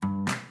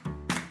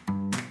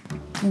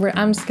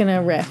I'm just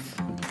gonna riff.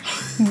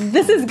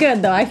 This is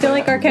good though. I feel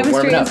like our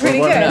chemistry is pretty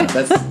good.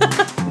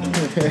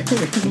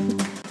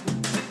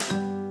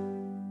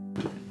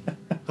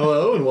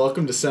 Hello and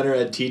welcome to Center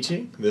Ed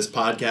Teaching. This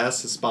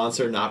podcast is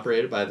sponsored and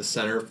operated by the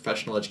Center for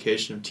Professional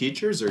Education of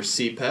Teachers, or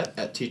CPET,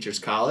 at Teachers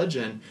College,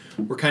 and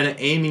we're kind of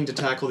aiming to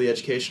tackle the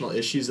educational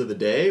issues of the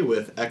day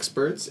with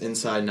experts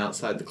inside and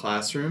outside the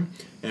classroom.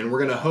 And we're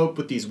going to hope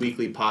with these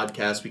weekly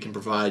podcasts we can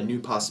provide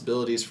new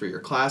possibilities for your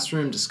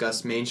classroom,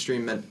 discuss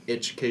mainstream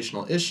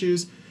educational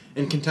issues,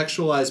 and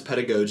contextualize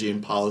pedagogy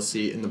and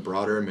policy in the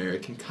broader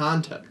American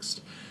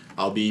context.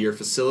 I'll be your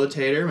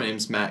facilitator. My name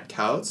is Matt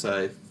Kautz.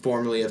 I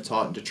formerly have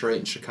taught in Detroit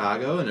and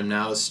Chicago, and I'm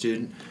now a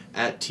student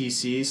at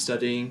TC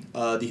studying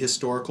the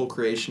historical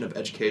creation of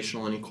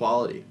educational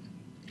inequality.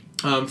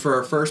 For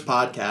our first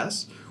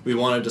podcast, we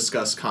want to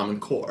discuss Common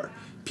Core.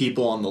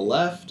 People on the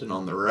left and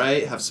on the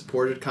right have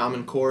supported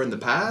Common Core in the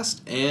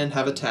past and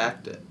have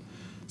attacked it.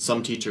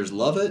 Some teachers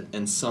love it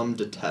and some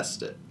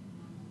detest it.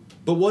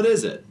 But what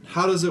is it?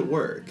 How does it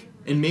work?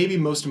 And maybe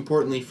most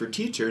importantly for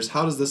teachers,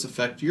 how does this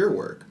affect your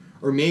work?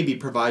 Or maybe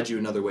provide you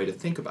another way to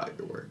think about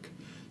your work.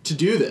 To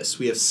do this,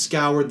 we have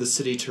scoured the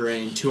city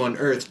terrain to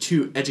unearth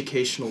two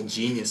educational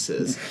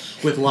geniuses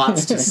with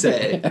lots to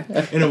say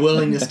and a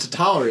willingness to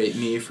tolerate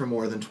me for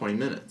more than 20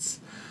 minutes.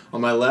 On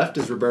my left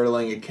is Roberta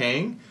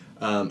Lange-Kang,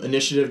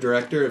 Initiative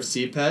Director of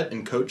CPET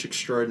and Coach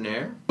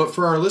Extraordinaire. But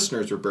for our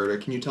listeners, Roberta,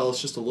 can you tell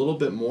us just a little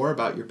bit more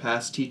about your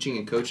past teaching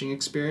and coaching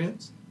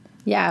experience?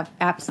 Yeah,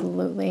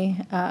 absolutely.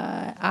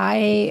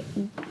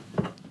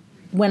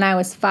 When I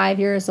was 5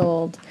 years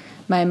old,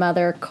 my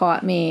mother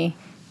caught me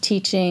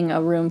teaching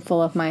a room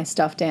full of my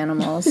stuffed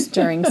animals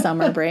during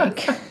summer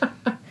break.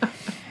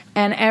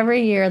 And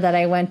every year that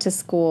I went to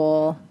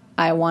school,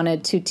 I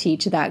wanted to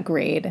teach that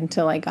grade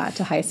until I got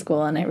to high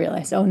school, and I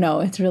realized, oh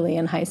no, it's really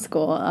in high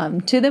school.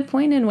 To the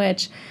point in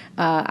which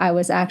I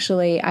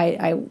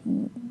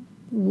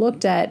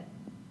looked at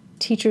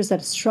teachers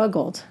that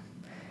struggled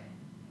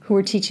who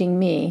were teaching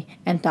me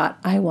and thought,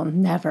 I will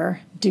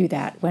never do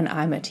that when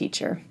I'm a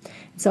teacher.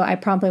 So I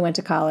promptly went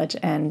to college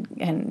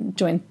and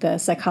joined the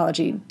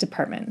psychology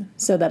department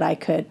so that I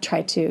could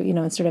try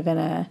to, sort of in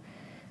a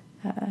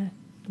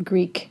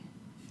Greek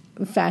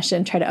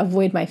fashion, try to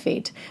avoid my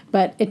fate.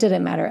 But it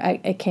didn't matter.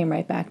 I came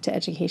right back to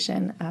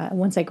education.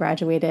 Once I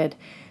graduated,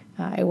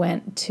 I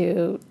went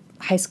to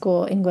high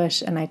school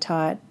English, and I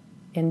taught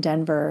in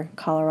Denver,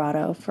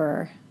 Colorado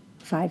for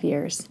 5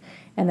 years,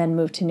 and then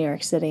moved to New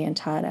York City and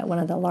taught at one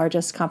of the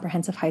largest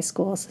comprehensive high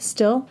schools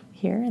still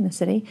here in the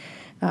city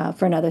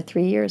for another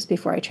 3 years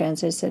before I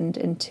transitioned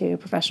into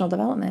professional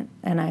development.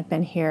 And I've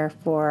been here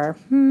for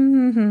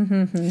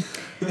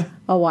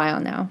a while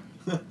now.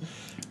 All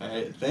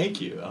right, thank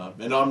you.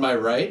 And on my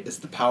right is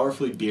the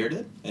powerfully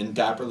bearded and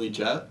dapperly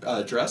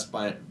dressed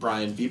by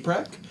Brian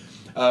Vieprek.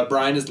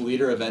 Brian is the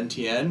leader of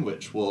NTN,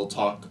 which we'll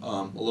talk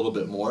a little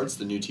bit more. It's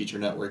the new teacher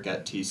network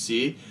at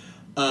TC.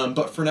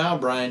 But for now,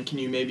 Brian, can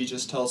you maybe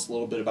just tell us a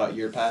little bit about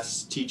your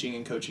past teaching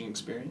and coaching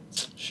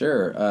experience?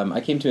 Sure.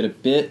 I came to it a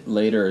bit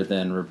later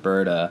than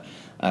Roberta.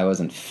 I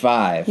wasn't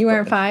 5. You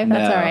weren't 5?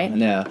 That's all right.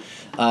 No.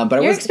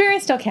 But your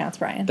experience still counts,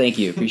 Brian. Thank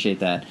you. Appreciate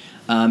that.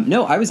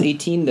 No, I was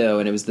 18, though,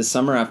 and it was the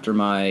summer after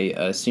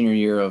my senior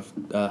year of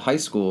high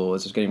school,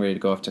 as I was getting ready to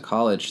go off to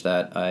college,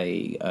 that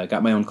I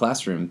got my own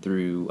classroom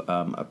through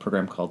a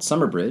program called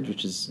Summer Bridge,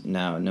 which is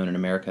now known in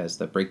America as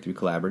the Breakthrough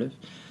Collaborative.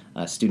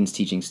 Students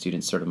teaching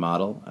students sort of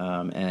model.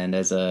 And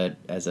as a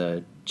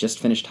just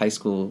finished high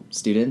school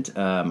student,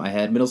 I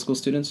had middle school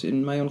students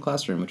in my own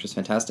classroom, which was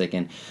fantastic.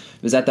 And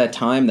it was at that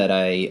time that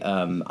I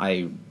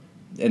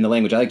and the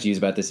language I like to use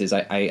about this is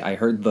I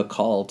heard the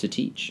call to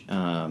teach,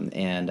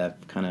 and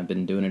I've kind of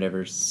been doing it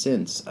ever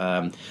since.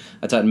 I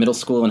taught middle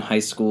school and high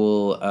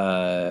school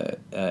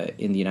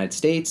in the United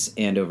States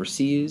and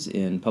overseas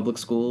in public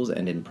schools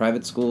and in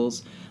private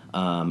schools.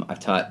 I've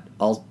taught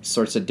all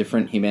sorts of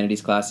different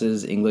humanities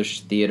classes,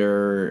 English,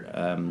 theater,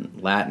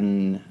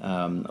 Latin,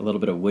 a little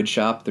bit of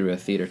woodshop through a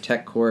theater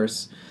tech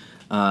course.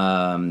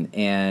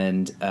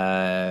 And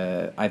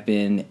I've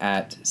been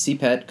at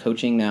CPET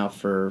coaching now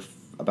for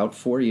about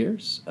 4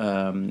 years.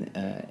 And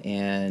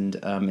in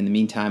the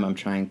meantime, I'm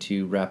trying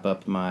to wrap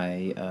up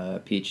my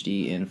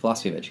PhD in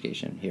philosophy of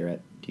education here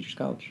at Teachers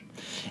College.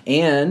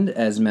 And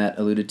as Matt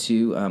alluded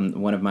to,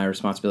 one of my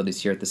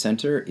responsibilities here at the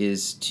center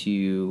is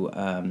to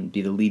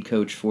be the lead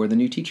coach for the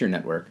new teacher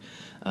network,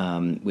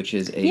 which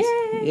is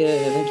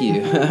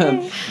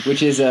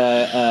which is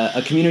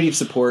a community of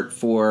support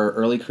for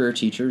early career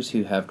teachers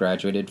who have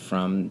graduated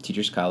from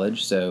Teachers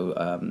College. So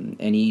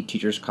any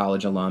Teachers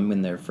College alum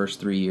in their first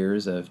 3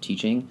 years of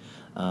teaching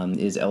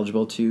is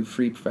eligible to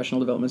free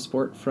professional development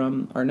support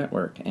from our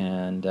network,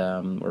 and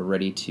we're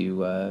ready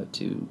to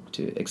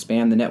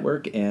expand the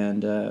network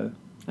and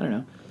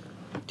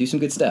do some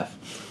good stuff.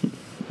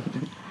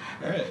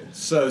 All right.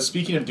 So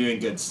speaking of doing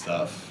good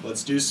stuff,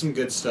 let's do some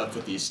good stuff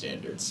with these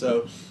standards.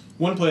 So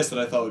one place that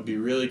I thought would be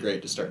really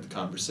great to start the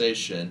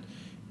conversation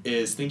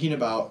is thinking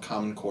about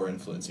Common Core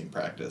influencing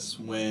practice.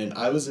 When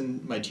I was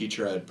in my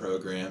teacher ed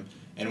program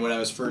and when I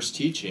was first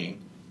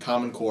teaching,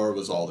 Common Core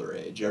was all the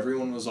rage.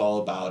 Everyone was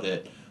all about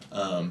it.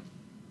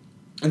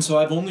 And so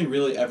I've only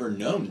really ever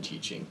known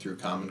teaching through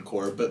Common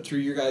Core, but through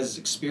your guys'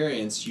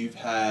 experience, you've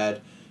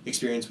had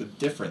experience with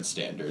different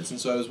standards. And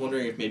so I was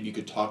wondering if maybe you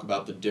could talk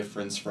about the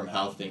difference from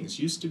how things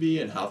used to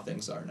be and how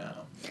things are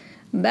now.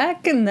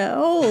 Back in the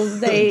old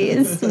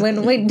days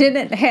when we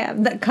didn't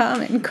have the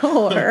Common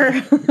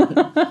Core.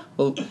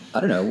 Well, I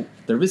don't know.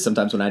 There was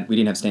sometimes when we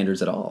didn't have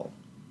standards at all.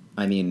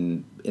 I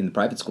mean, in the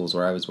private schools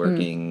where I was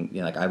working, you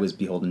know, like I was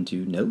beholden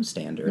to no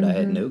standard. I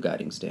had no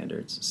guiding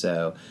standards.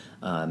 So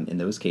in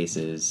those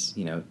cases,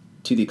 you know,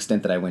 to the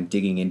extent that I went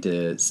digging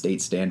into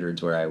state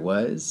standards where I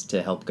was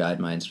to help guide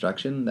my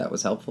instruction, that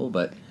was helpful.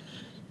 But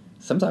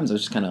sometimes I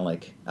was just kind of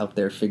like out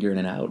there figuring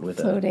it out with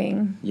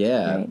floating.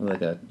 Right.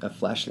 Like a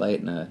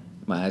flashlight and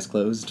my eyes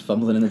closed,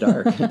 fumbling in the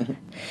dark. I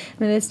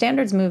mean, the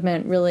standards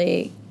movement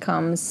really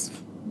comes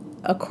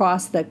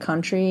across the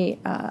country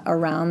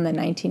around the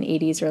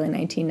 1980s, early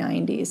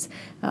 1990s.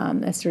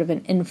 As sort of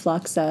an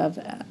influx of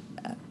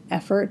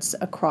efforts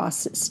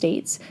across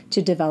states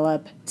to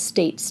develop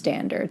state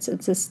standards.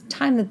 It's this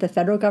time that the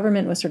federal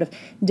government was sort of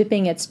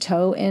dipping its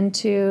toe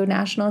into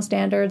national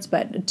standards,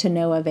 but to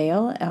no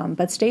avail.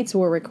 But states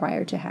were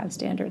required to have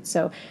standards.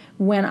 So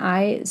when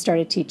I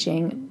started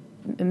teaching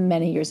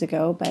many years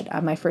ago,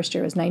 but my first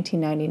year was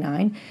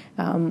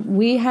 1999.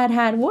 We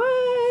had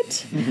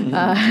what?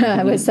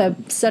 I was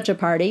such a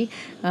party,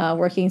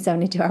 working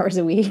 72 hours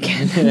a week,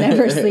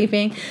 never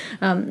sleeping.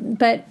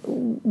 But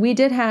we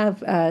did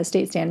have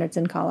state standards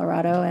in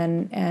Colorado,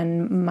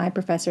 and my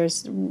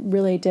professors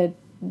really did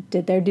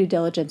their due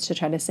diligence to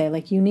try to say,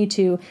 like, you need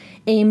to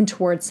aim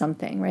towards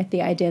something, right?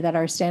 The idea that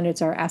our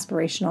standards are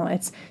aspirational.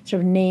 It's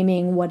sort of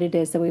naming what it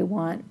is that we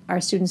want our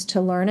students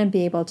to learn and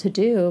be able to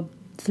do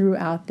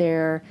throughout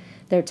their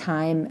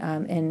time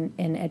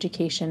in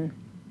education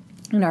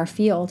in our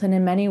field. And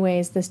in many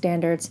ways, the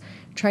standards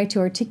try to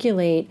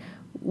articulate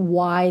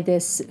why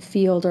this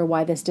field or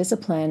why this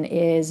discipline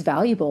is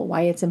valuable,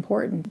 why it's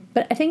important.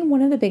 But I think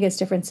one of the biggest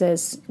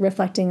differences,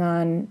 reflecting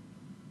on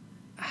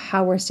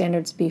how were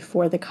standards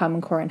before the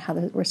Common Core and how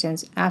were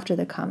standards after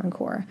the Common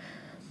Core.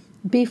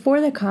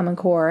 Before the Common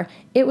Core,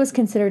 it was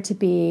considered to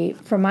be,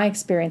 from my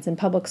experience in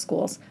public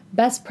schools,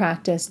 best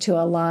practice to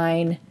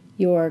align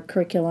your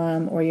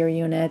curriculum or your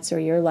units or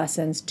your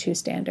lessons to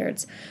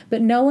standards.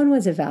 But no one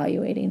was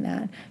evaluating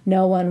that.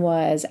 No one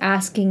was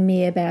asking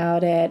me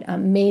about it.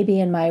 Maybe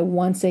in my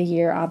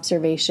once-a-year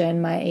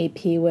observation, my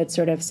AP would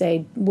sort of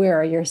say, where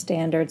are your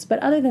standards? But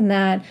other than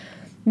that,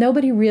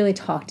 nobody really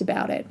talked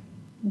about it.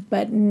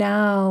 But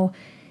now,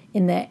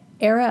 in the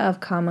era of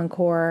Common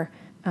Core,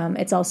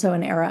 it's also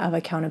an era of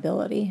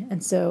accountability.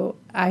 And so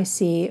I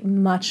see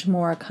much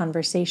more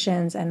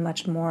conversations and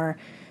much more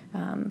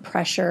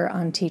pressure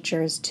on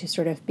teachers to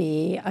sort of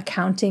be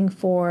accounting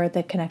for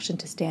the connection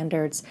to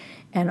standards,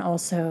 and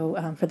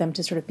also for them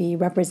to sort of be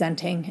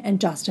representing and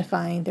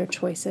justifying their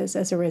choices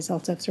as a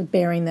result of sort of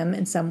bearing them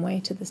in some way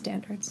to the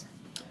standards.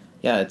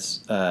 Yeah, it's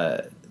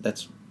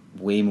that's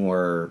way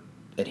more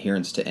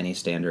adherence to any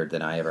standard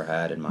than I ever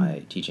had in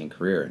my teaching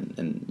career.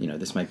 And you know,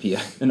 this might be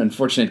an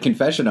unfortunate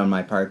confession on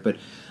my part, but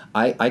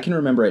I can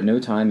remember at no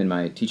time in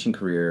my teaching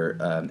career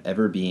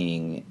ever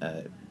being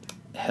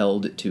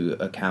held to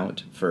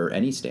account for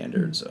any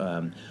standards.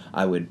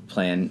 I would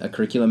plan a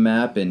curriculum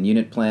map and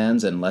unit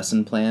plans and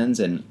lesson plans,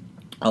 and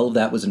all of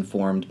that was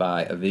informed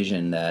by a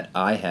vision that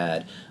I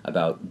had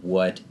about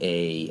what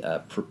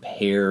a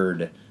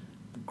prepared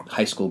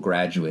high school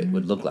graduate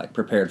would look like.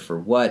 Prepared for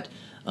what?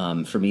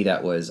 For me,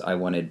 that was, I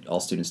wanted all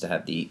students to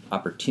have the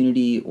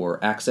opportunity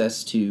or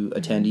access to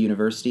attend a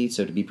university,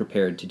 so to be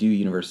prepared to do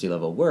university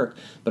level work,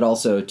 but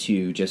also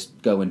to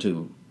just go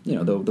into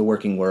the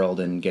working world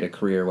and get a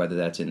career, whether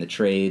that's in the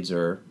trades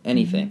or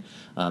anything.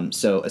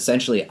 So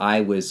essentially, I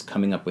was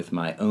coming up with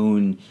my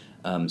own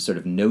sort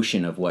of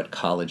notion of what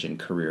college and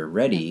career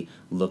ready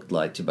looked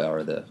like, to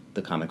borrow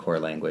the Common Core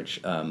language.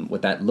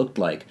 What that looked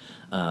like,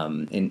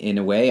 in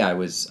a way, I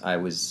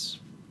was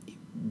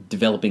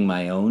developing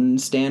my own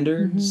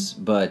standards,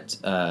 but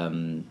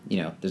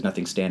there's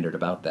nothing standard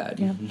about that.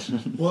 Yeah.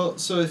 Well,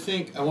 so I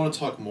think I want to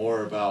talk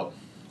more about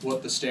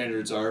what the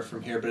standards are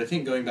from here, but I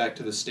think going back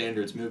to the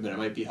standards movement, it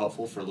might be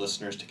helpful for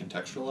listeners to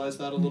contextualize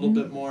that a little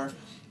bit more.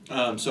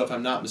 So if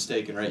I'm not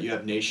mistaken, right, you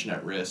have Nation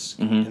at Risk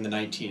in the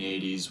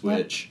 1980s,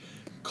 which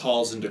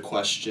calls into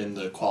question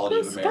the quality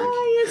of American...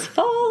 The sky is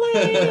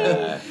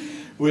falling!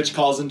 Which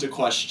calls into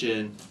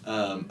question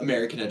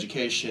American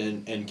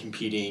education and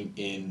competing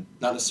in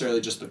not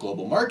necessarily just the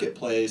global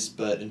marketplace,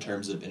 but in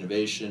terms of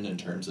innovation, in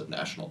terms of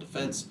national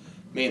defense,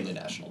 mainly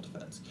national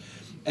defense.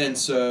 And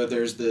so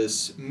there's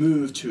this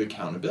move to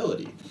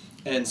accountability.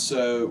 And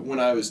so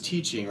when I was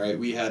teaching, right,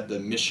 we had the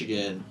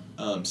Michigan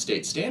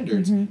state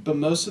standards, but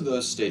most of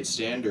those state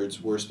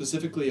standards were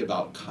specifically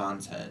about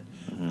content.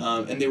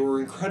 And they were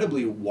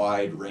incredibly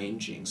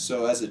wide-ranging.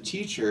 So as a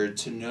teacher,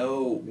 to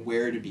know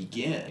where to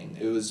begin,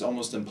 it was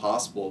almost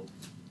impossible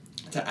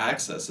to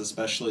access,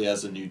 especially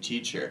as a new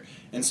teacher.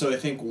 And so I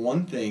think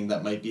one thing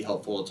that might be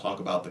helpful to talk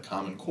about the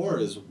Common Core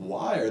is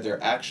why are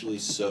there actually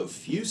so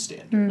few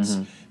standards?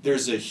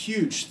 There's a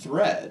huge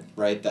thread,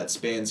 right, that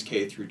spans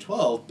K through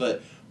 12,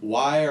 but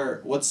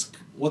what's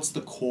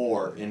the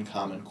core in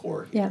Common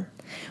Core here?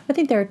 Yeah. I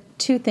think there are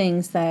two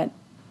things that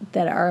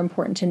are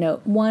important to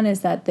note. One is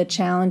that the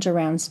challenge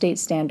around state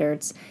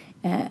standards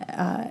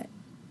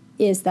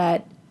is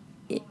that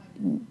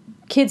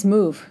kids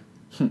move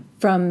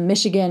from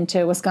Michigan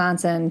to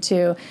Wisconsin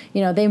to,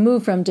 they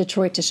move from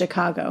Detroit to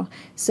Chicago.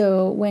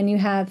 So when you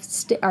have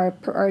our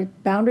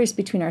boundaries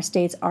between our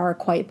states are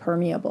quite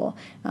permeable.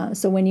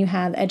 So when you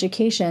have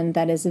education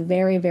that is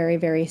very, very,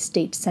 very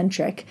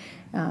state-centric,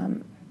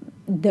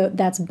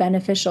 that's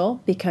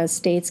beneficial because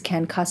states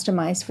can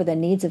customize for the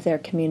needs of their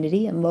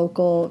community, and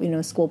local,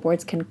 school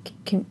boards can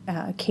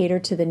cater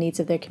to the needs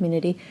of their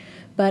community.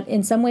 But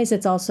in some ways,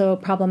 it's also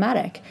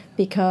problematic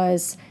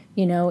because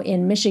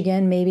in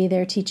Michigan, maybe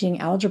they're teaching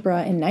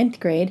algebra in 9th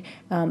grade,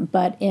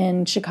 but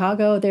in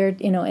Chicago,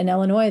 in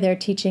Illinois, they're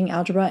teaching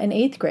algebra in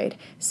 8th grade.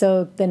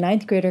 So the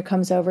 9th grader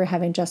comes over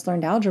having just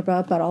learned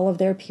algebra, but all of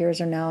their peers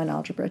are now in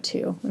algebra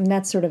too. And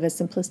that's sort of a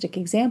simplistic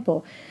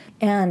example.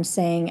 And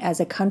saying as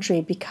a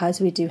country,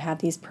 because we do have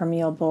these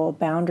permeable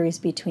boundaries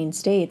between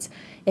states,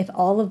 if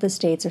all of the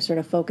states are sort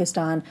of focused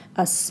on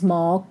a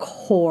small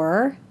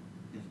core,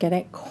 get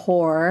it?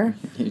 Core.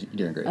 You're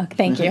doing great.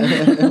 Thank you.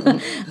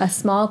 A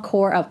small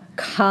core of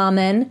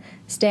common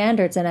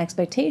standards and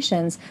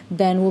expectations,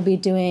 then we'll be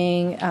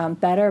doing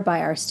better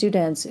by our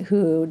students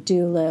who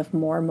do live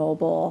more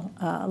mobile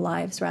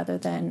lives rather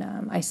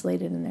than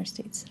isolated in their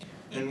states.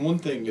 And one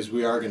thing is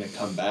we are going to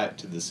come back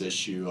to this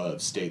issue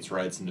of states'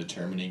 rights and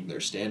determining their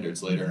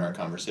standards later in our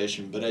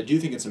conversation, but I do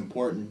think it's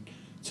important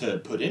to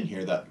put in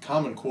here that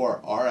Common Core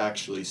are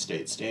actually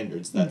state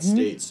standards that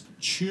states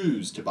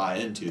choose to buy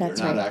into. That's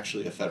They're not right.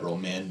 actually a federal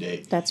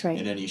mandate That's right.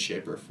 in any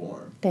shape or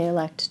form. They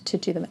elect to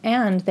do them,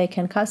 and they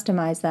can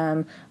customize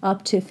them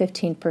up to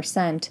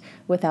 15%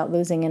 without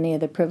losing any of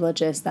the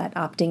privileges that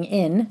opting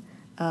in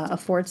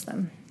affords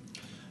them.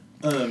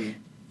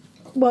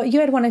 Well, you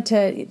had wanted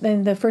to.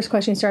 Then the first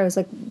question you started was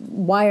like,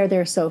 why are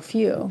there so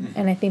few?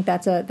 And I think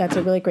that's a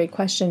really great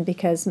question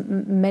because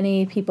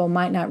many people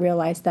might not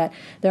realize that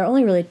there are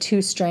only really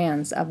two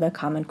strands of the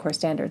Common Core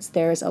standards.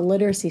 There's a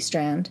literacy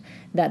strand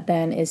that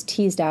then is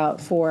teased out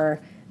for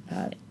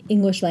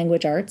English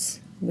language arts,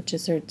 which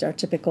is our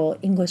typical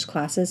English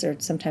classes, or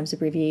sometimes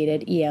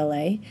abbreviated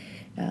ELA.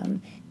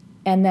 And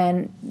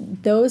then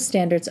those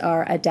standards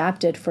are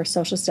adapted for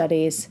social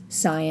studies,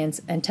 science,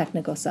 and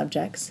technical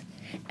subjects.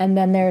 And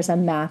then there's a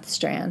math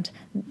strand.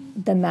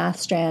 The math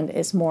strand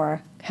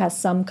has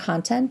some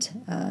content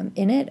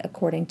in it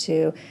according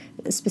to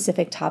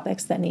specific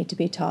topics that need to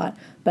be taught,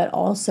 but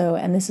also,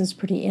 and this is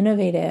pretty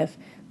innovative,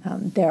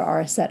 there are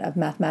a set of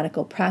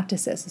mathematical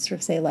practices, sort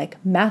of say like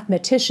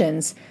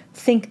mathematicians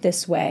think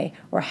this way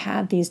or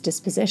have these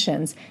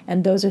dispositions,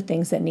 and those are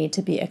things that need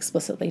to be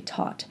explicitly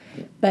taught.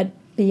 Yeah. But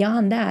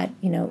beyond that,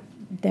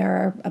 there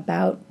are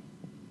about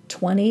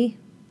 20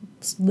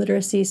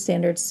 literacy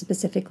standards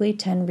specifically,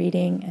 10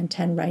 reading and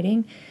 10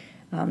 writing.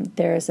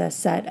 There's a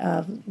set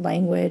of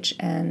language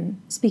and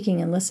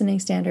speaking and listening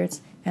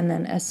standards, and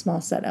then a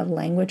small set of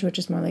language, which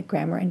is more like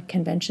grammar and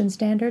convention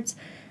standards,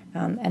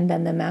 and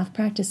then the math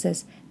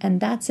practices, and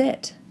that's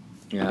it.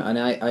 Yeah, and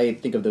I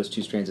think of those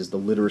two strands as the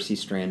literacy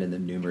strand and the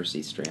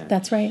numeracy strand.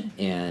 That's right.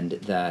 And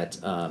that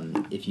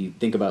if you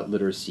think about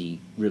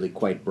literacy really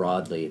quite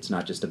broadly, it's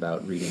not just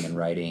about reading and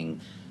writing,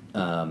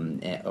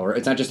 or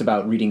it's not just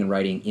about reading and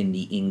writing in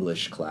the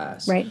English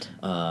class. Right.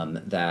 There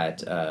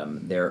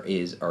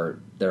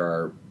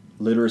are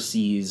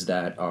literacies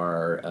that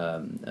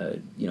are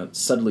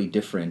subtly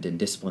different and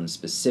discipline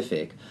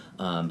specific,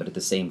 but at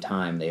the same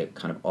time they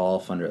kind of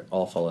all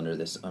fall under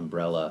this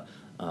umbrella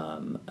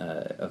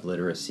of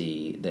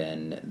literacy.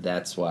 Then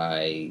that's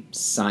why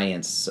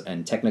science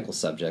and technical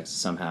subjects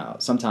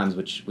sometimes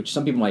which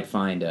some people might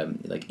find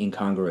like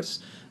incongruous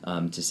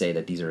to say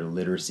that these are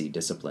literacy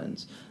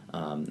disciplines.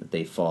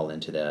 They fall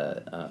into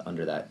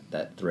under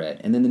that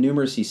thread. And then the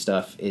numeracy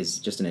stuff is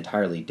just an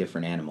entirely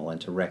different animal,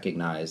 and to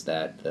recognize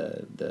that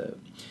the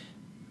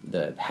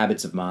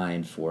habits of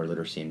mind for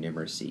literacy and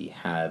numeracy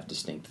have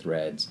distinct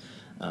threads,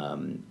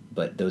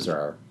 but those are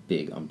our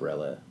big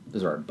umbrella,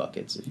 those are our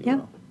buckets, if you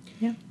will.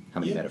 Yeah. How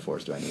many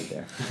metaphors do I need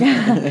there?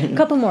 A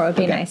couple more would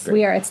be nice.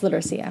 Great. It's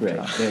literacy after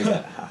all. There you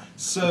go.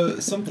 So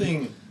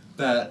something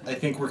that I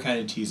think we're kind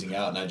of teasing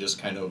out, and I just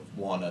kind of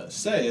want to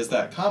say, is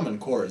that Common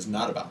Core is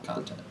not about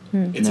content.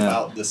 It's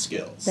about the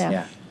skills.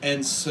 Yeah.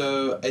 And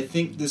so I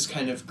think this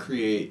kind of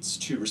creates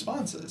two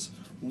responses.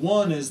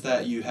 One is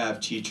that you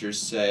have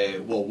teachers say,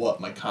 well, what,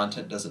 my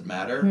content doesn't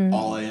matter?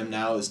 All I am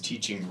now is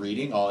teaching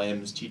reading. All I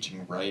am is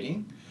teaching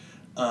writing.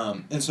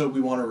 And so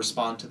we want to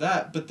respond to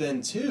that. But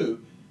then,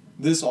 too,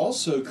 this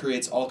also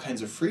creates all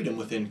kinds of freedom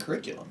within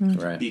curriculum.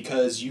 Right.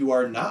 Because you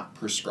are not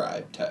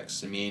prescribed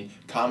texts. I mean,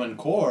 Common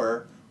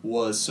Core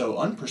was so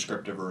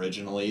unprescriptive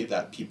originally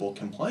that people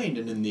complained,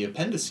 and in the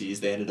appendices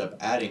they ended up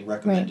adding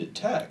recommended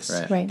texts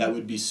that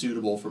would be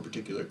suitable for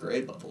particular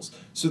grade levels.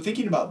 So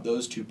thinking about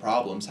those two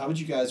problems, how would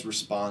you guys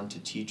respond to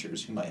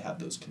teachers who might have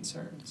those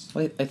concerns?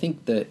 Well, I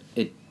think that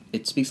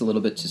it speaks a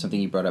little bit to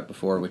something you brought up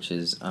before, which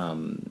is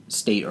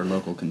state or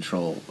local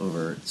control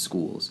over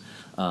schools.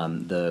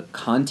 The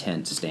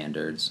content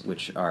standards,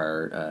 which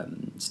are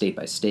state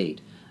by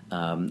state,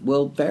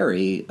 will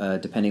vary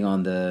depending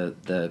on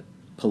the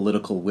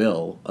political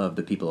will of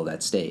the people of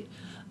that state.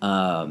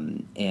 I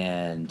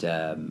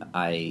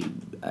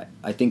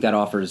think that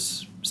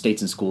offers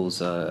states and schools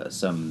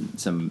some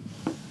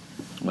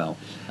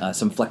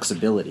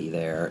flexibility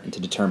there to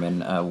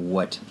determine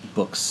what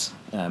books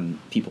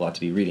people ought to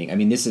be reading. I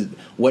mean, this is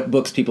what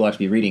books people ought to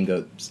be reading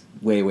goes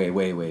way, way,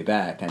 way, way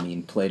back. I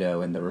mean,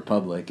 Plato and the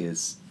Republic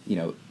is,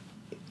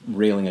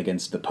 railing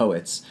against the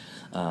poets,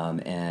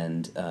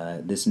 and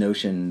this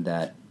notion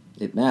that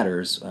it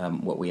matters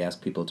what we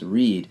ask people to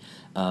read,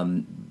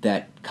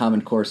 that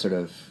Common Core sort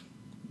of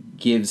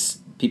gives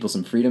people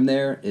some freedom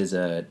there is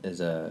a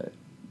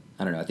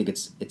I don't know, I think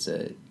it's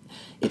a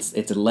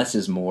less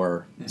is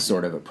more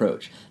sort of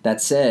approach.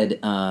 That said,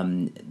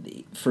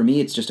 for me,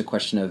 it's just a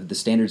question of the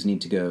standards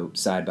need to go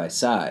side by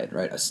side,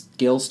 right? A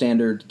skill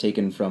standard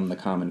taken from the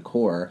Common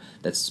Core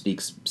that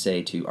speaks,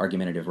 say, to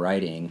argumentative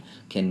writing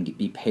can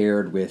be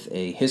paired with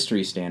a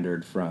history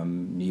standard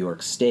from New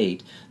York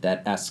State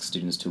that asks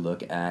students to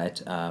look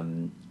at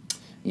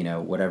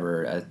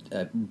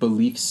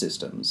belief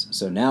systems.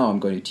 So now I'm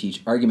going to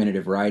teach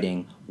argumentative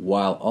writing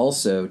while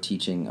also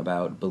teaching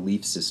about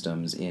belief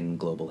systems in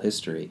global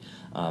history.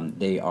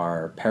 They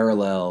are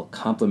parallel,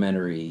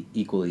 complementary,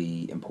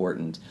 equally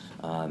important,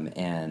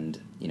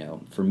 and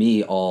for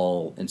me,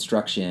 all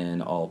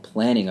instruction, all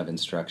planning of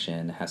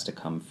instruction has to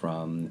come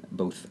from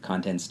both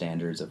content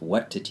standards of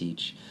what to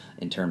teach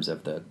in terms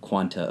of the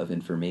quanta of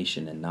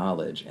information and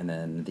knowledge, and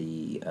then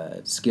the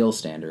skill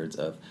standards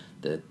of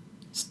the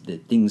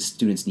things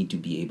students need to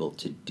be able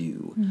to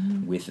do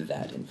with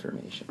that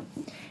information.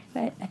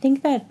 But I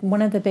think that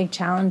one of the big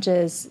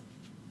challenges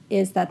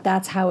is that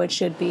that's how it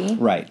should be.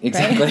 Right,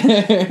 exactly.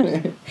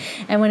 Right?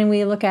 And when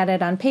we look at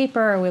it on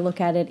paper or we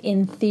look at it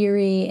in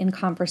theory, in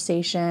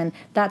conversation,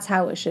 that's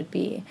how it should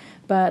be.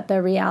 But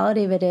the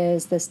reality of it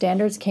is the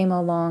standards came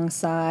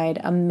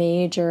alongside a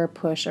major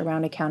push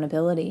around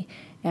accountability.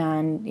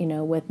 And,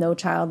 with No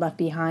Child Left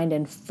Behind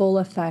in full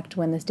effect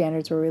when the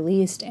standards were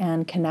released,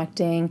 and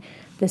connecting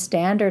the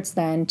standards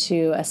then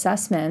to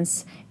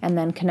assessments, and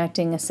then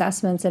connecting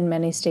assessments in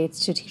many states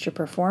to teacher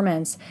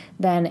performance,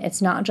 then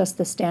it's not just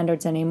the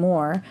standards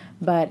anymore,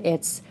 but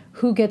it's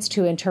who gets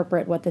to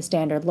interpret what the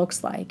standard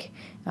looks like,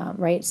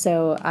 right?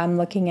 So I'm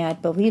looking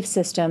at belief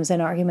systems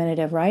and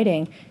argumentative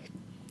writing.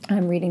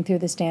 I'm reading through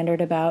the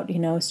standard about,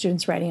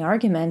 students writing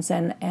arguments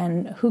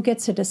and who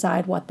gets to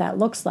decide what that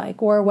looks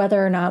like, or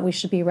whether or not we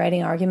should be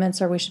writing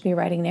arguments or we should be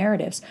writing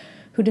narratives.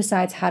 Who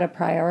decides how to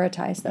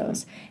prioritize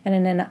those? And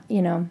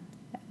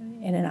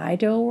in an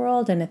ideal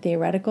world, in a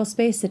theoretical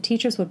space, the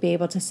teachers would be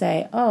able to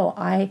say,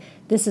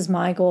 this is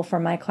my goal for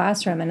my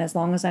classroom, and as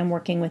long as I'm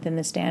working within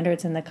the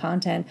standards and the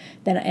content,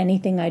 then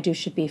anything I do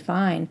should be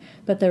fine.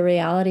 But the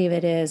reality of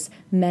it is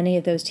many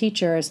of those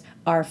teachers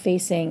are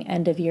facing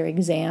end-of-year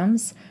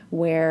exams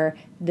where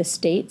the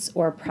states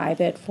or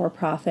private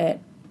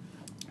for-profit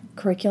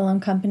curriculum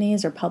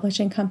companies or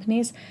publishing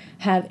companies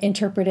have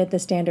interpreted the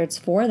standards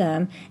for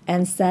them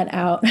and set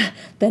out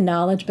the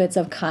knowledge bits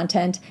of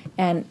content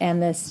and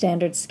the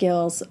standard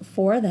skills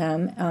for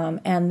them,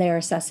 and they're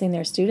assessing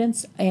their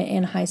students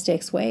in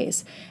high-stakes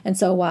ways. And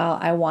so while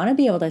I want to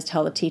be able to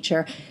tell the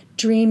teacher,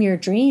 dream your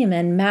dream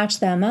and match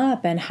them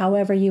up, and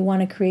however you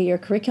want to create your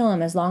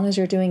curriculum, as long as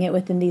you're doing it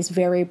within these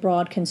very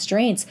broad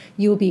constraints,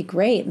 you'll be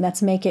great, and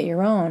let's make it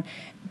your own.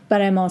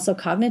 But I'm also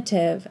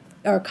cognizant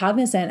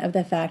of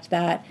the fact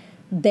that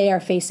they are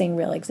facing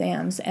real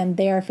exams, and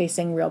they are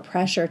facing real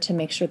pressure to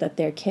make sure that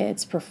their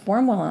kids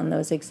perform well on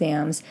those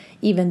exams,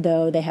 even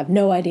though they have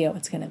no idea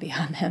what's going to be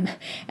on them.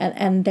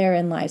 And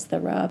therein lies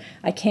the rub.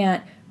 I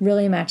can't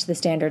really match the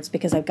standards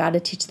because I've got to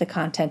teach the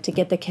content to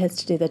get the kids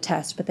to do the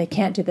test, but they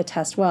can't do the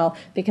test well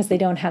because they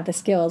don't have the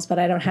skills, but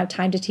I don't have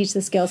time to teach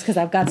the skills because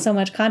I've got so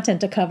much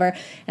content to cover,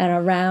 and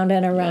around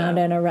and around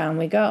and around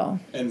we go.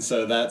 And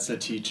so that's a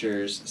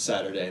teacher's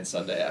Saturday and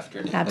Sunday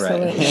afternoon.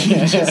 Absolutely.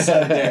 Right. Just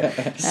said there.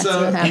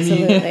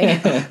 Absolutely.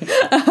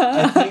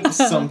 I think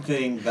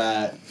something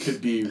that could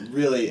be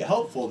really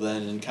helpful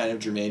then and kind of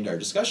germane to our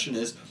discussion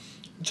is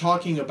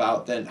talking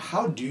about then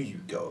how do you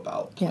go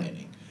about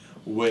planning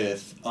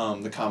with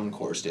the Common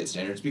Core state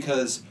standards,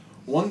 because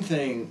one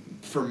thing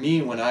for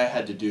me when I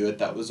had to do it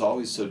that was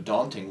always so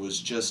daunting was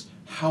just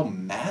how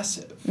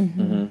massive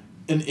an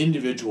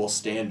individual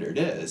standard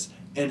is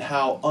and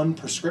how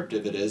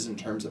unprescriptive it is in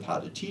terms of how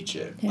to teach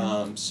it.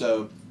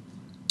 So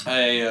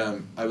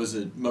I was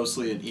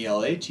mostly an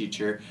ELA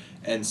teacher,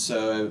 and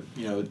so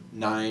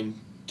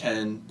 9,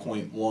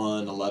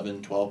 10.1,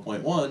 11,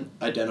 12.1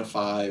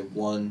 identify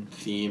one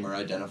theme or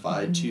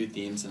identify two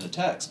themes in a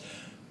text.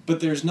 but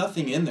there's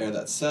nothing in there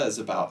that says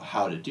about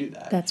how to do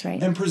that. That's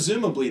right. And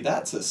presumably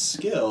that's a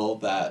skill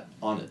that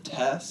on a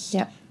test,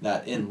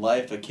 that in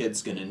life a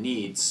kid's going to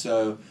need.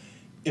 So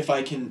if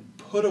I can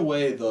put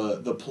away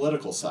the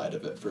political side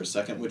of it for a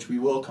second, which we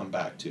will come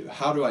back to,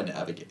 how do I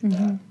navigate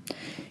that?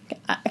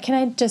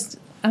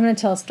 I'm going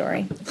to tell a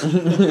story.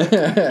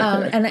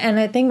 And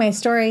I think my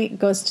story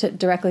goes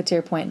directly to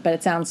your point, but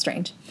it sounds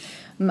strange.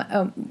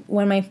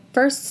 When my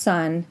first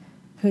son,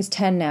 who's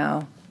 10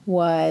 now,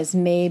 was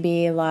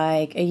maybe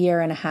like a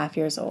year and a half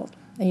old.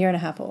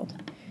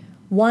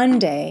 One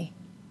day,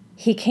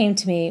 he came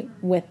to me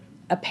with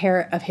a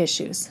pair of his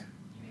shoes.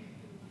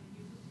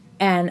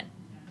 And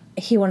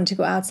he wanted to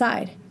go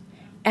outside.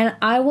 And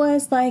I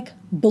was like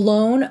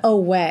blown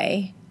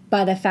away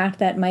by the fact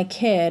that my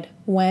kid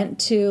went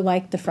to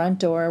like the front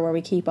door where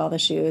we keep all the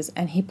shoes,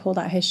 and he pulled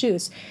out his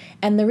shoes.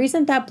 And the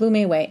reason that blew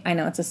me away, I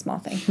know it's a small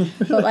thing,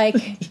 but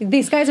like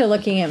these guys are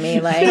looking at me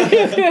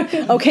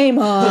like, okay,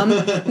 Mom.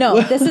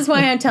 No, this is why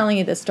I'm telling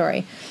you this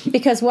story.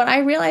 Because what I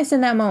realized in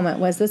that moment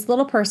was this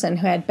little person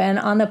who had been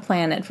on the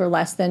planet for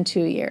less than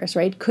 2 years,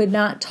 right, could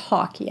not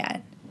talk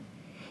yet.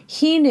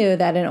 He knew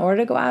that in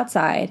order to go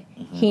outside,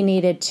 he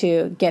needed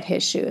to get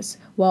his shoes.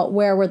 Well,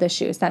 where were the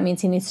shoes? That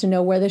means he needs to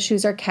know where the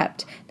shoes are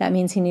kept. That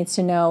means he needs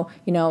to know,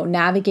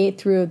 navigate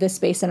through the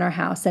space in our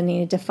house. And he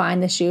needed to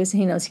find the shoes. And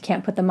he knows he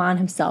can't put them on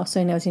himself. So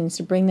he knows he needs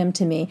to bring them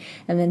to me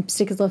and then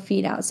stick his little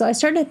feet out. So I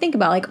started to think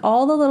about like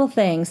all the little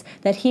things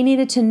that he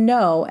needed to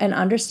know and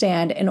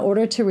understand in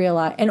order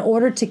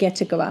to get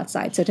to go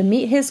outside. So to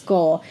meet his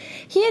goal,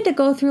 he had to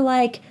go through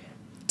like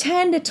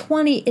 10 to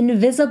 20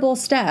 invisible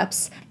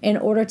steps in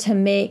order to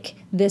make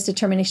this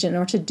determination, in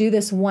order to do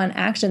this one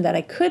action that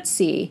I could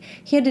see.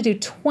 He had to do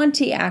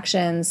 20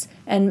 actions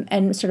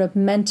and sort of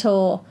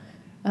mental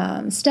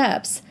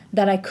steps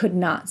that I could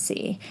not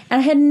see.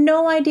 And I had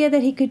no idea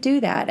that he could do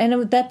that.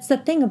 And that's the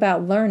thing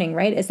about learning,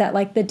 right? Is that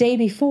like the day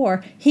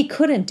before, he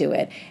couldn't do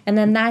it. And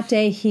then that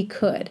day he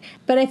could.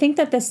 But I think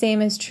that the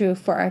same is true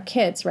for our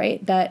kids,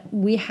 right? That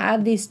we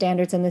have these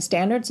standards, and the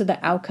standards are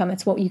the outcome.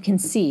 It's what you can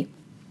see.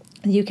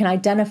 You can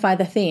identify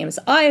the themes.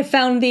 I have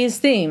found these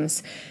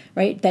themes,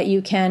 right? That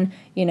you can,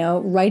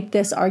 write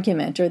this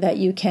argument, or that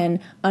you can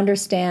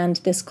understand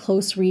this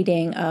close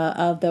reading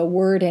of the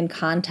word in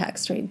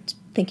context, right?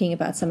 Thinking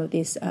about some of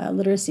these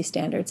literacy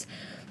standards.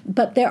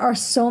 But there are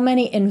so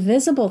many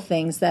invisible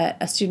things that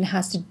a student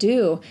has to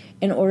do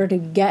in order to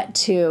get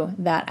to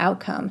that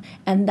outcome.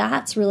 And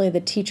that's really the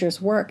teacher's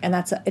work. And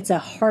it's a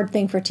hard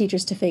thing for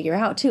teachers to figure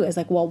out too. Is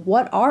like, well,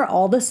 what are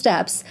all the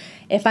steps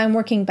if I'm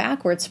working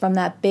backwards from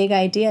that big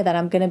idea that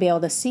I'm going to be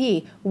able to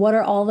see? What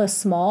are all the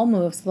small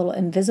moves, little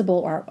invisible,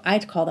 or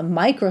I'd call them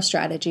micro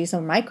strategies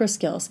or micro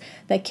skills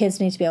that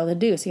kids need to be able to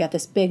do? So you got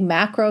this big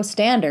macro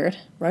standard,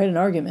 write an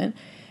argument,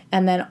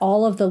 and then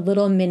all of the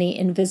little mini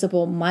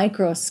invisible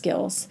micro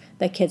skills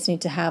that kids need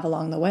to have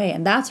along the way.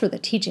 And that's where the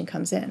teaching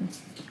comes in.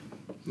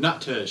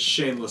 Not to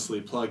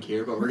shamelessly plug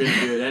here, but we're going to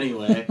do it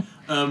anyway.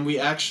 We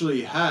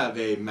actually have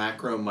a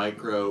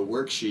macro-micro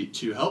worksheet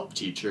to help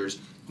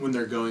teachers when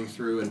they're going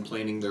through and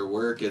planning their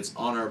work. It's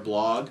on our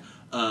blog.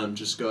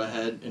 Just go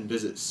ahead and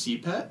visit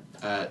CPET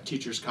at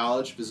Teachers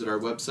College. Visit our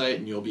website,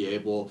 and you'll be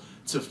able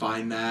to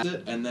find that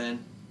and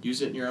then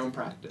use it in your own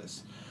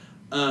practice.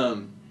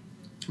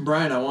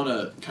 Brian, I want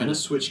to kind of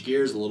switch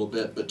gears a little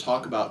bit, but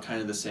talk about kind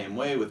of the same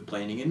way with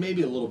planning in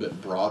maybe a little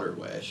bit broader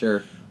way.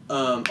 Sure.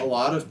 A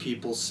lot of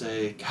people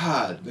say,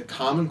 God, the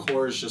Common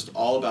Core is just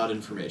all about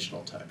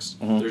informational text.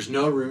 Mm-hmm. There's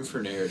no room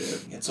for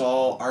narrative. It's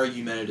all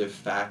argumentative,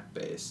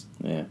 fact-based.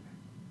 Yeah.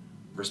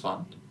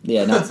 Respond?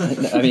 Yeah, not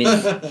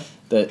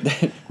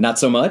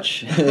so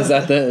much. Is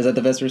that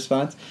the best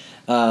response?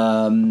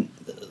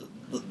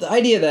 The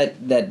idea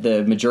that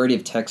the majority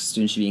of text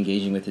students should be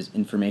engaging with is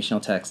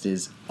informational text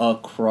is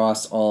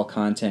across all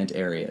content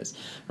areas,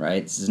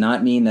 right? This does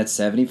not mean that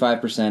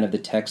 75% of the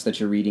text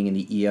that you're reading in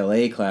the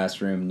ELA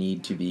classroom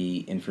need to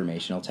be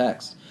informational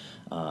text.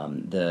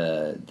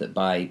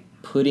 By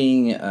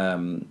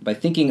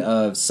thinking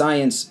of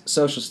science,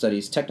 social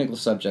studies, technical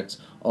subjects,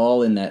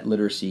 all in that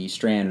literacy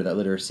strand or that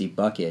literacy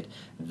bucket,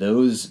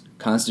 those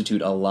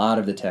constitute a lot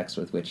of the text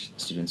with which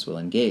students will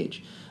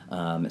engage.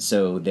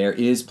 So there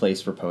is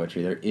place for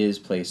poetry. There is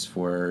place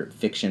for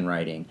fiction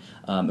writing,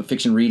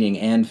 fiction reading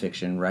and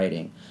fiction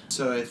writing.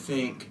 So I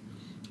think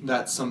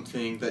that's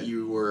something that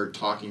you were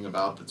talking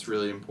about that's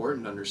really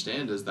important to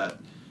understand, is that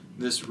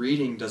this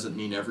reading doesn't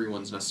mean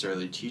everyone's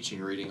necessarily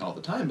teaching reading all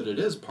the time, but it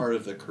is part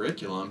of the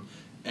curriculum.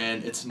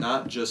 And it's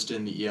not just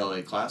in the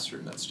ELA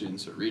classroom that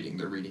students are reading.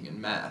 They're reading in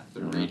math.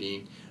 They're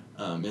reading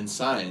in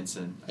science,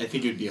 and I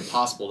think it would be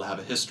impossible to have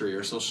a history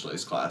or social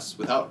studies class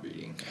without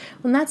reading.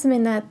 Well, and that's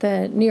something that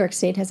the New York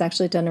State has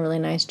actually done a really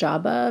nice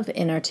job of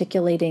in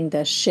articulating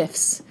the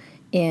shifts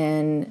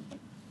in,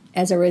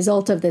 as a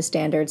result of the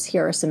standards,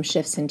 here are some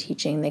shifts in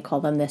teaching. They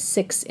call them the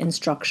 6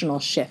 instructional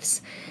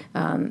shifts.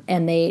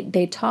 And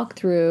they talk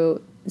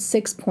through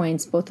 6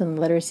 points, both in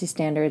the literacy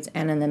standards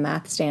and in the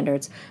math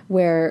standards,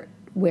 where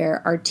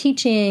where our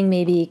teaching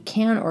maybe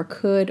can or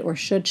could or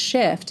should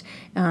shift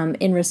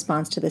in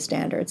response to the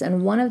standards.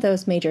 And one of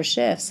those major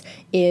shifts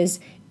is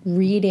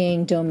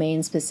reading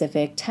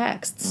domain-specific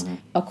texts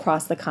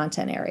across the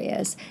content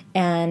areas.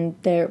 And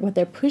what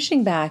they're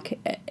pushing back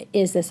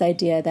is this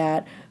idea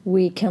that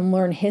we can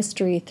learn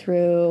history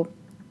through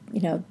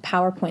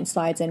PowerPoint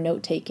slides and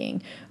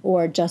note-taking,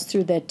 or just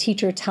through the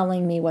teacher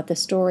telling me what the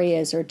story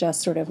is, or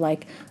just sort of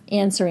like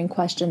answering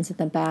questions at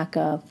the back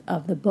of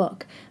the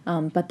book.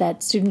 But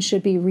that students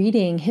should be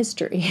reading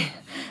history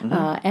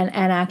and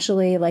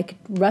actually like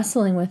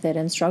wrestling with it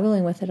and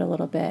struggling with it a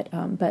little bit,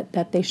 but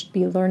that they should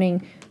be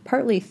learning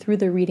partly through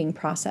the reading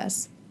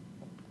process,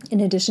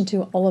 in addition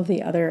to all of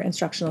the other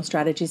instructional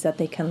strategies that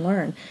they can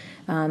learn.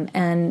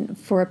 And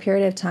for a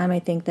period of time, I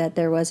think that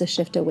there was a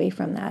shift away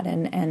from that.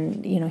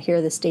 And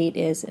here the state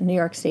is, New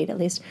York State at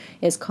least,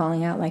 is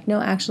calling out like, no,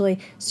 actually,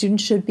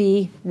 students should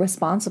be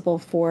responsible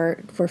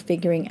for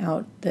figuring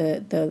out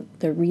the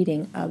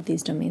reading of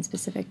these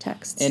domain-specific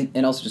texts.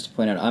 And also just to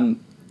point out,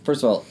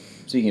 first of all,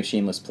 speaking of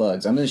shameless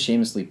plugs, I'm going to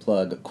shamelessly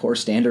plug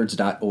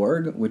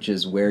corestandards.org, which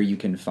is where you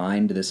can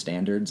find the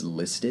standards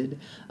listed.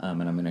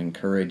 And I'm going to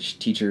encourage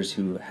teachers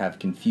who have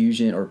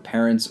confusion, or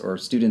parents or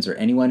students or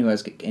anyone who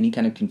has any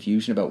kind of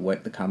confusion about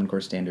what the Common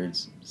Core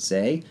standards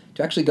say,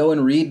 to actually go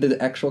and read the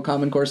actual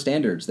Common Core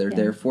standards. They're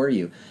there for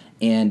you.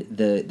 And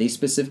they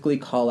specifically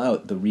call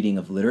out the reading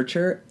of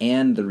literature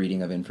and the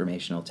reading of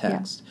informational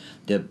text.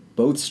 Yeah.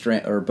 Both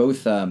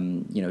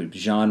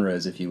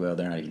genres, if you will,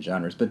 they're not even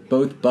genres, but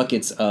both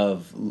buckets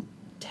of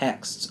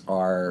texts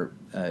are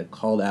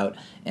called out,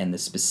 and the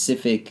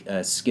specific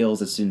skills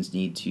that students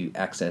need to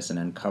access and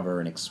uncover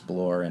and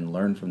explore and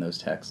learn from those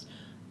texts,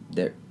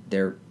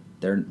 they're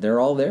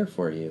all there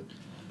for you.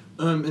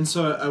 And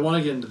so I want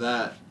to get into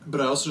that, but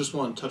I also just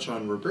want to touch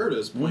on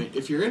Roberta's point.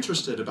 If you're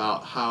interested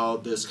about how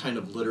this kind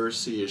of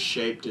literacy is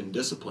shaped in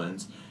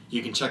disciplines,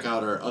 you can check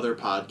out our other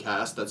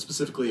podcast that's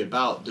specifically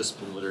about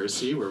discipline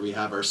literacy, where we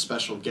have our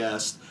special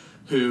guest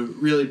who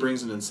really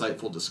brings an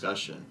insightful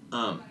discussion.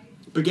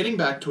 But getting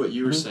back to what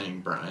you were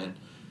saying, Brian,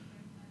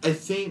 I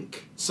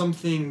think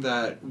something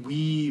that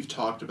we've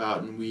talked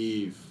about and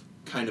we've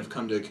kind of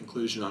come to a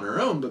conclusion on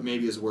our own, but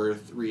maybe is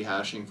worth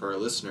rehashing for our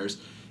listeners,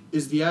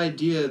 is the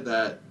idea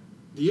that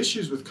the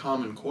issues with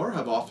Common Core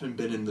have often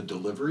been in the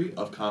delivery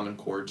of Common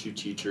Core to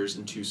teachers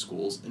and to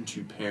schools and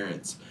to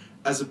parents,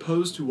 as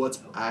opposed to what's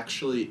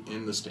actually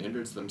in the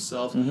standards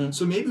themselves.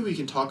 So maybe we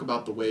can talk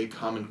about the way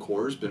Common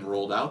Core has been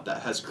rolled out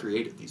that has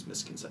created these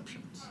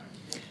misconceptions.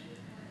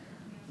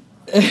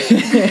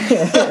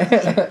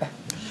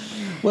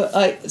 Well,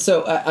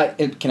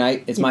 can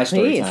I? It's my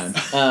story time.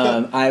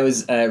 I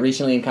was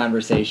recently in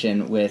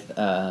conversation with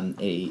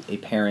a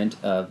parent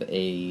of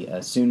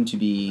a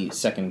soon-to-be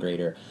second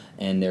grader,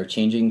 and they're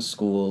changing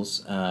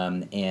schools.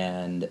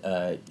 And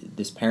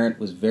this parent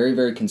was very,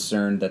 very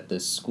concerned that the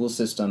school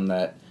system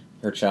that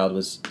her child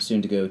was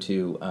soon to go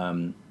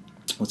to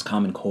was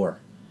Common Core,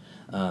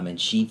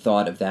 and she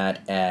thought of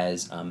that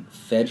as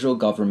federal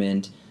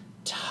government,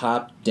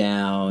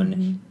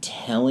 top-down,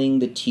 telling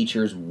the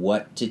teachers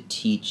what to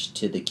teach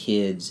to the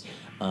kids,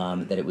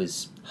 that it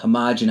was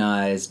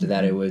homogenized,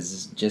 that it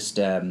was just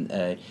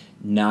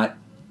not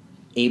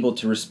able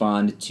to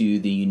respond to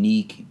the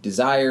unique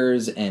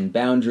desires and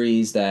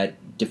boundaries that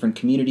different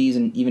communities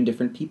and even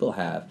different people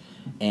have.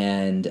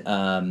 And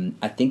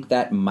I think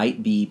that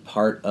might be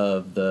part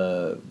of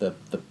the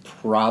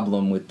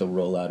problem with the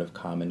rollout of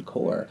Common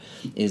Core,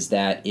 is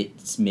that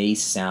it may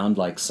sound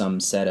like some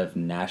set of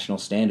national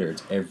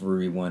standards.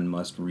 Everyone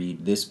must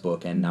read this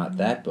book and not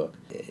that book.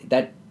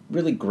 That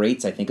really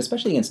grates, I think,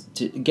 especially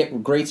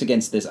grates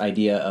against this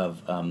idea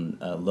of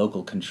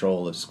local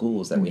control of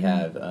schools that we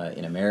have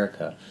in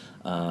America.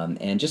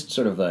 And just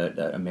sort of an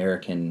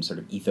American sort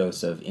of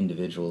ethos of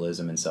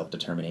individualism and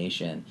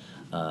self-determination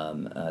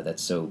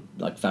that's so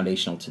like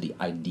foundational to the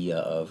idea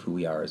of who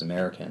we are as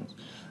Americans.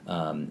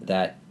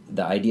 That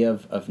the idea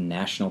of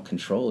national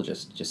control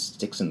just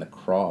sticks in the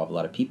craw of a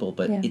lot of people,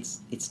 but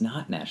it's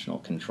not national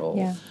control.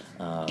 Yeah.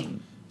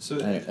 So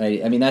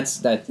I mean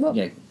that's. Well,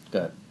 yeah. Go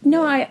ahead.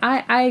 No,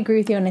 I agree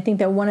with you, and I think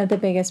that one of the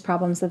biggest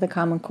problems that the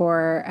Common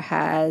Core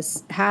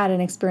has had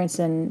and experienced,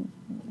 and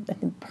I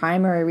think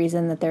primary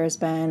reason that there's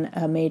been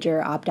a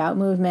major opt-out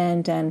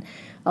movement and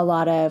a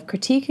lot of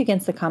critique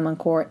against the Common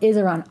Core is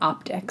around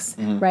optics,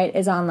 right?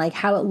 Is on like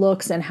how it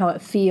looks and how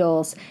it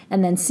feels,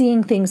 and then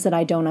seeing things that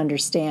I don't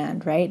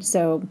understand, right?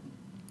 So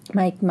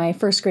my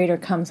first grader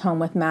comes home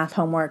with math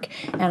homework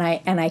and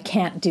I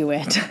can't do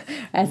it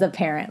as a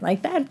parent.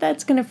 Like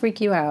that's going to freak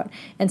you out.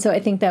 And so I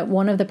think that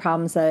one of the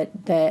problems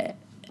that the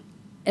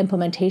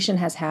implementation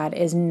has had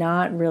is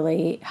not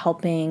really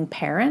helping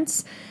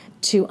parents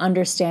to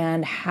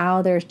understand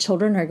how their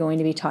children are going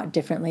to be taught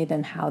differently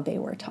than how they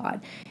were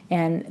taught.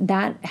 And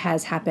that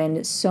has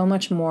happened so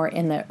much more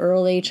in the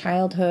early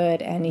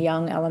childhood and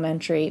young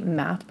elementary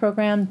math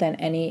program than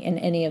in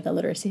any of the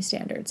literacy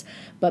standards.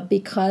 But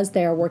because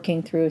they're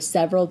working through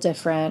several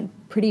different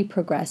pretty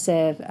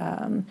progressive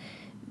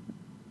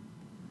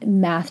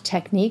math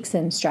techniques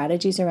and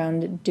strategies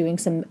around doing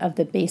some of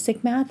the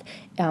basic math.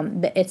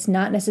 It's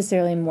not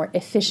necessarily more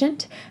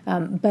efficient,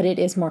 but it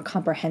is more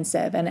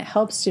comprehensive, and it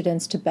helps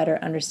students to better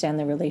understand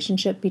the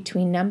relationship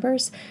between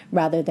numbers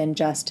rather than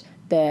just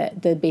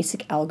the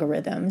basic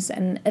algorithms.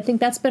 And I think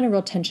that's been a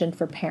real tension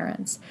for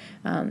parents.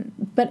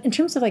 But in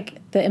terms of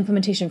like the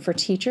implementation for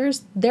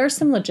teachers, there are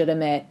some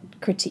legitimate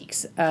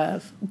critiques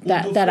of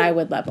that I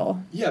would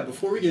level. Yeah,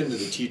 before we get into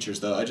the teachers,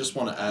 though, I just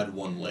want to add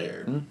one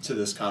layer to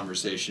this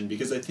conversation,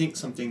 because I think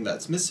something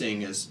that's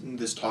missing is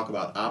this talk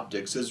about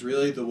optics is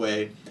really the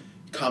way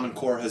Common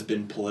Core has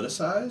been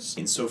politicized,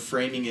 and so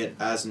framing it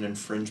as an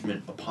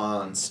infringement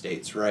upon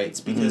states'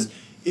 rights. Because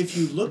if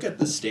you look at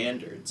the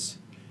standards,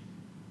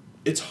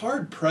 it's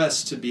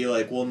hard-pressed to be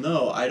like, well,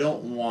 no, I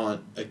don't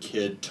want a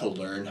kid to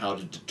learn how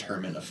to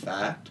determine a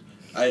fact.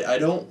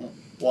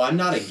 I'm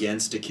not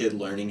against a kid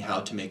learning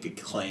how to make a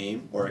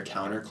claim or a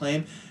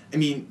counterclaim. I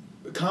mean,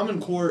 Common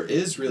Core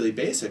is really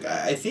basic.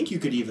 I think you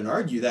could even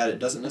argue that it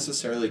doesn't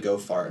necessarily go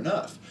far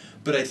enough.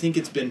 But I think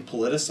it's been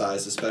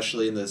politicized,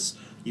 especially in this,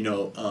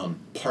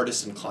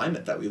 partisan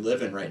climate that we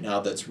live in right now,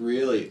 that's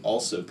really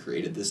also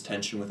created this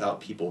tension without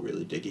people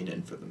really digging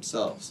in for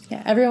themselves.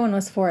 Yeah, everyone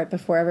was for it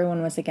before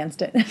everyone was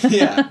against it.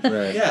 Yeah,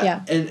 right.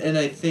 Yeah. And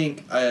I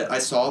think I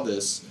saw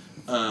this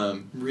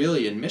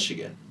really in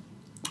Michigan.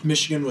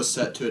 Michigan was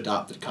set to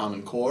adopt the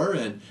Common Core,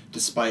 and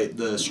despite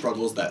the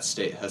struggles that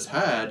state has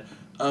had,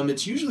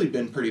 it's usually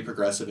been pretty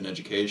progressive in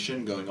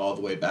education, going all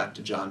the way back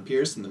to John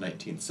Pierce in the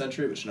 19th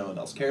century, which no one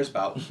else cares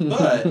about.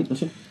 But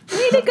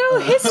way to go,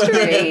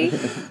 history!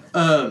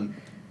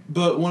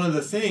 But one of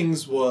the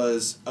things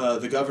was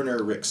the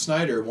governor, Rick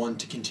Snyder, wanted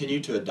to continue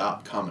to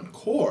adopt Common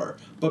Core,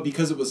 but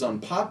because it was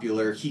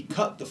unpopular, he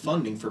cut the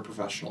funding for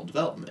professional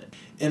development.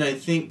 And I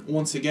think,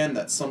 once again,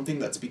 that's something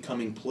that's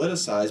becoming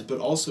politicized, but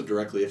also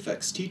directly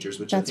affects teachers,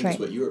 which I think is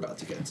what you were about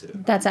to get to.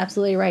 That's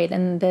absolutely right.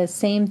 And the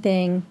same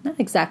thing, not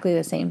exactly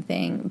the same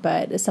thing,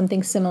 but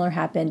something similar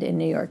happened in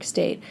New York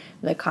State.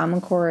 The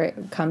Common Core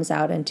comes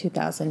out in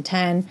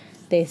 2010.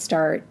 They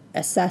start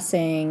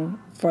assessing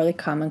for the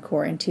Common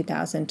Core in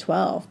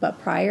 2012.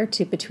 But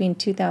between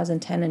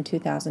 2010 and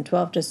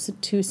 2012,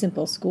 just 2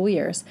 simple school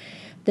years,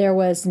 there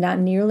was not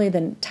nearly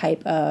the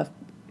type of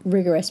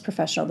rigorous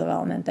professional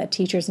development that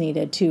teachers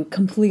needed to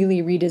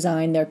completely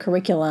redesign their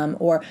curriculum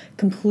or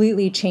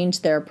completely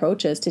change their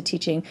approaches to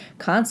teaching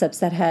concepts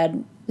that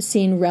had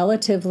seen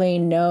relatively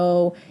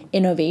no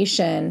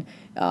innovation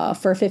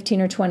for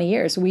 15 or 20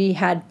 years. We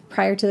had,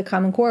 prior to the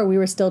Common Core, we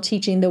were still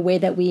teaching the way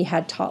that we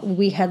had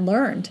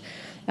learned.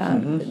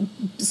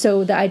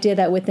 So the idea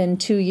that within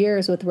 2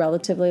 years, with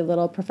relatively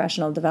little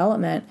professional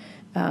development,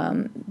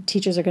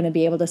 teachers are going to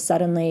be able to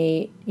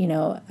suddenly,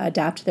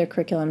 adapt their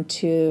curriculum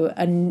to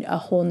a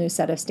whole new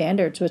set of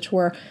standards, which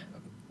were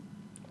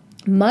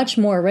much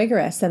more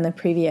rigorous than the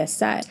previous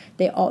set.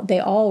 They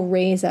all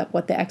raise up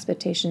what the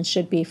expectations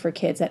should be for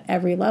kids at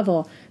every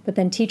level, but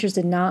then teachers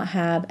did not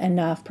have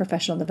enough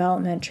professional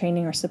development,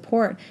 training, or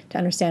support to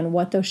understand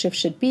what those shifts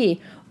should be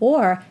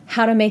or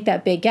how to make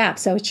that big gap.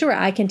 So sure,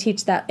 I can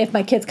teach that. If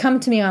my kids come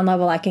to me on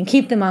level, I can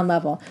keep them on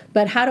level,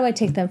 but how do I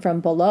take them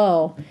from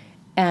below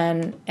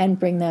and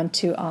bring them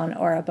to on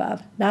or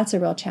above? That's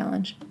a real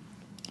challenge.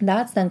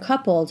 That's then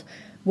coupled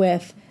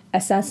with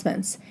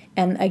assessments.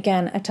 And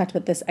again, I talked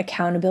about this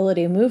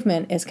accountability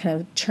movement is kind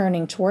of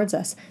churning towards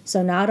us.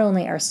 So not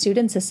only are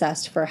students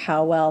assessed for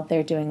how well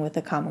they're doing with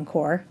the Common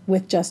Core,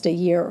 with just a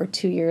year or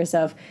 2 years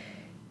of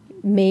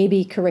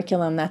maybe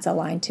curriculum that's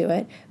aligned to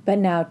it, but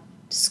now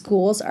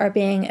schools are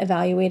being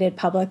evaluated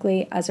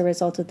publicly as a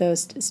result of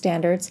those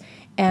standards,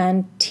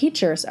 and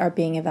teachers are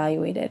being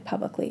evaluated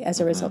publicly as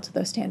a result of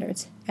those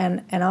standards.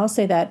 And I'll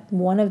say that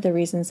one of the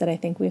reasons that I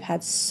think we've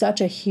had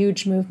such a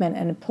huge movement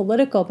and a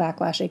political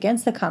backlash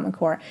against the Common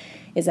Core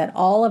is that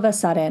all of a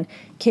sudden,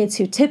 kids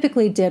who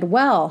typically did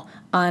well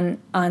on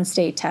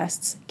state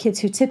tests, kids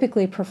who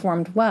typically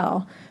performed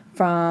well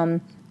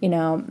from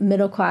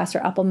middle class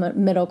or upper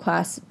middle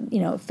class,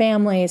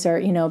 families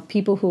or,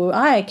 people who,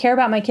 I care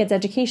about my kids'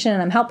 education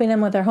and I'm helping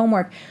them with their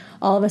homework.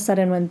 All of a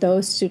sudden, when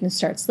those students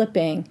start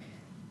slipping,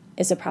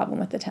 is a problem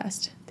with the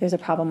test. There's a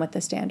problem with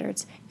the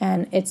standards.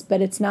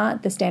 But it's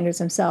not the standards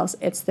themselves.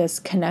 It's this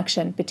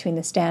connection between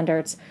the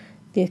standards,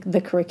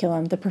 the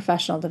curriculum, the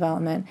professional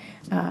development,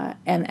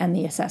 and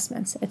the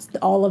assessments. It's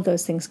all of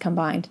those things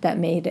combined that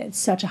made it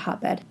such a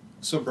hotbed.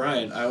 So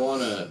Brian, I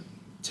want to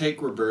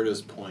take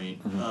Roberta's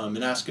point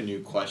and ask a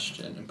new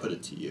question and put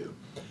it to you.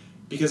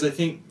 Because I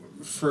think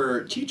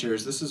for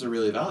teachers, this is a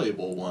really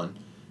valuable one.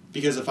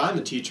 Because if I'm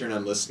a teacher and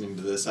I'm listening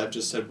to this, I've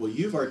just said, well,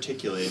 you've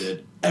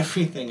articulated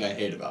everything I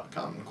hate about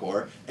Common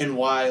Core and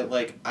why,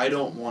 I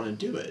don't want to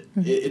do it.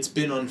 It's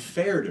been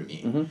unfair to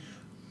me.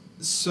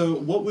 So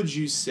what would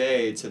you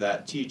say to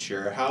that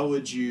teacher? How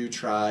would you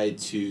try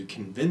to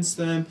convince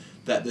them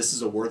that this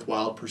is a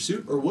worthwhile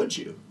pursuit, or would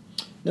you?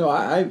 No,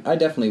 I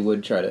definitely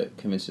would try to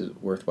convince it's a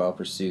worthwhile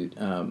pursuit.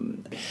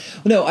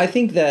 No, I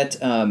think that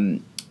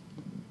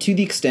to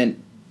the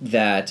extent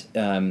that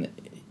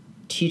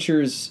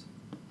teachers,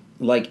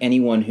 like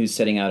anyone who's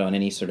setting out on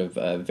any sort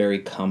of very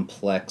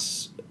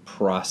complex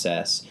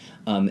process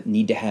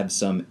need to have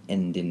some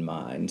end in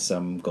mind,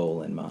 some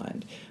goal in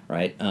mind,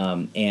 right?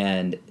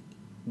 And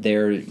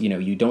there,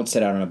 you don't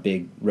set out on a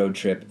big road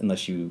trip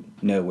unless you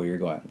know where you're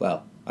going.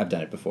 Well, I've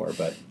done it before,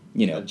 but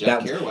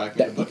Jack Kerouac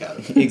made a book out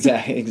of it.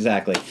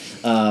 Exactly.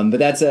 But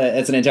that's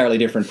an entirely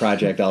different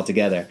project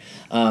altogether.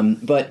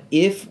 But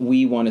if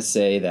we want to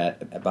say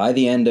that by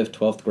the end of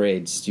 12th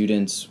grade,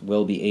 students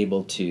will be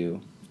able to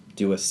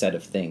do a set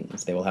of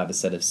things, they will have a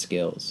set of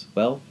skills.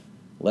 Well,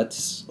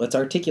 let's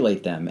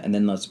articulate them, and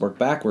then let's work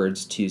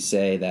backwards to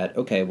say that,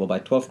 okay, well, by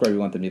 12th grade we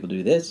want them to be able to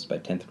do this, by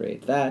 10th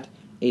grade that,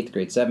 8th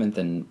grade 7th,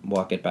 and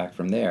walk it back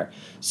from there.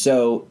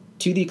 So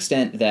to the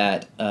extent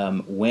that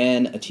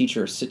when a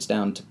teacher sits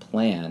down to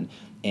plan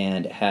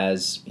and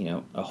has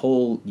a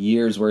whole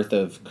year's worth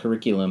of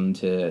curriculum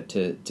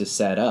to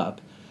set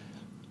up,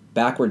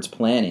 backwards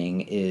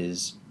planning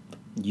is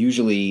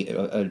usually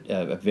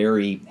a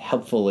very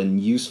helpful and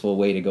useful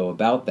way to go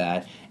about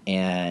that.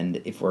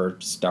 And if we're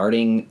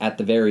starting at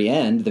the very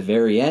end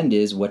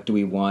is, what do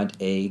we want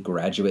a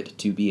graduate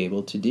to be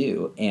able to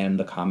do? And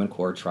the Common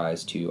Core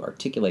tries to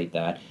articulate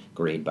that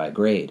grade by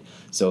grade.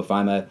 So if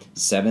I'm a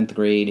 7th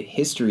grade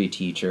history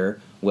teacher,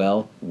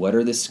 well, what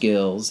are the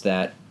skills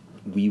that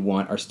we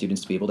want our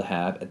students to be able to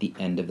have at the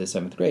end of the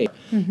 7th grade?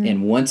 Mm-hmm.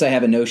 And once I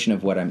have a notion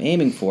of what I'm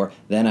aiming for,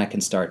 then I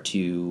can start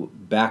to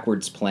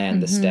backwards plan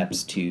the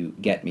steps to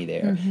get me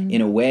there. Mm-hmm.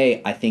 In a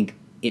way, I think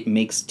it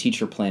makes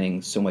teacher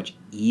planning so much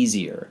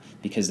easier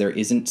because there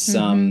isn't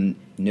some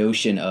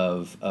notion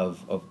of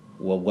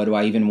well, what do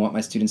I even want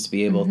my students to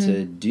be able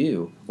to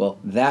do? Well,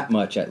 that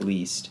much at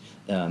least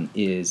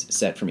is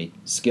set for me,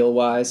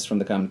 skill-wise from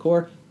the Common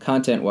Core,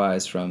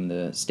 content-wise from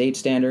the state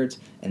standards,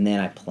 and then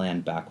I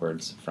plan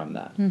backwards from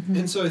that. Mm-hmm.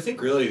 And so I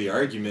think really the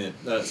argument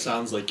that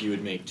sounds like you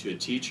would make to a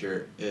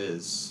teacher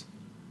is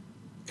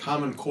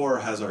Common Core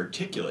has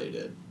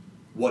articulated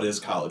what is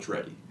college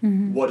ready,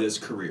 what is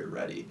career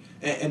ready,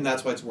 and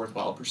that's why it's a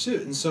worthwhile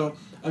pursuit. And so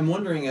I'm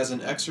wondering, as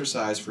an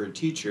exercise for a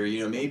teacher,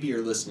 maybe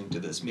you're listening to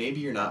this, maybe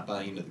you're not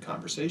buying into the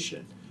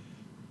conversation.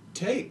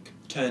 Take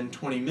 10,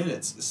 20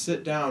 minutes,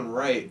 sit down,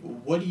 write,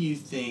 what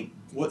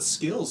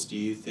skills do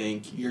you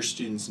think your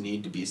students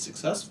need to be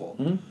successful?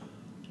 Mm-hmm.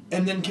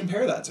 And then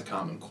compare that to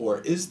Common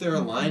Core. Is there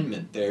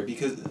alignment there?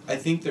 Because I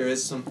think there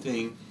is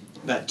something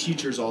that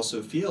teachers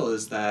also feel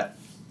is that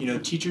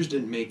teachers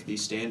didn't make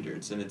these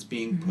standards, and it's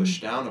being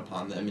pushed down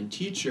upon them. And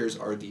teachers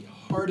are the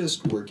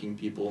hardest working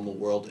people in the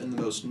world and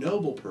the most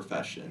noble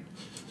profession,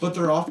 but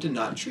they're often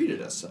not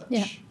treated as such.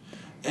 Yeah.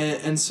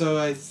 And so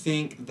I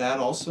think that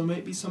also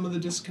might be some of the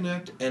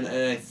disconnect, and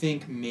I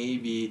think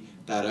maybe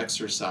that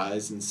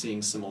exercise and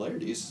seeing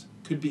similarities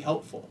could be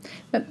helpful.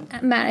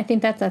 But Matt, I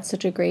think that's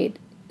such a great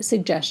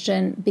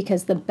suggestion,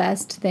 because the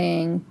best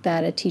thing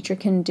that a teacher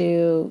can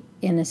do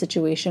in a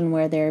situation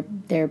where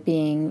they're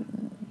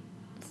being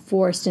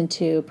forced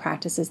into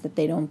practices that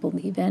they don't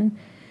believe in,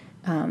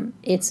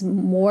 it's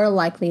more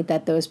likely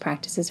that those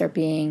practices are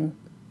being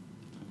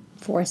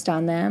forced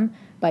on them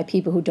by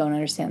people who don't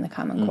understand the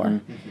Common Core,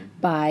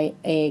 by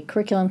a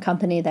curriculum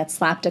company that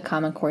slapped a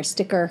Common Core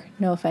sticker.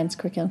 No offense,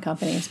 curriculum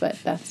companies, but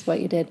that's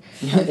what you did.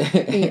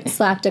 You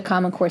slapped a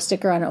Common Core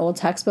sticker on an old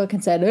textbook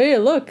and said, "Hey,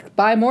 look,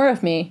 buy more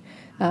of me,"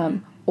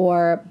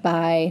 or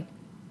by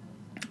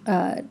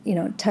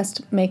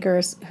test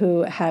makers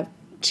who have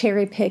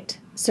cherry-picked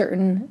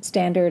certain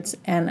standards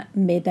and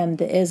made them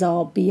the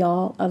is-all,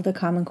 be-all of the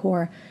Common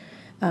Core,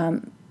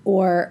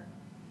 or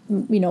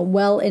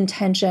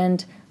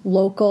well-intentioned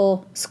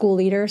local school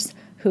leaders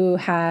who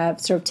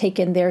have sort of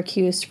taken their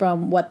cues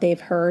from what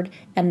they've heard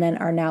and then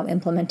are now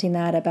implementing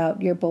that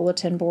about your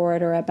bulletin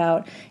board or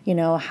about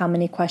how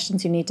many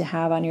questions you need to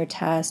have on your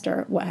test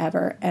or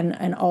whatever,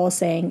 and all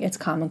saying it's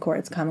Common Core,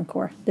 it's Common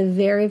Core. The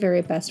very,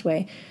 very best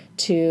way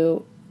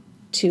to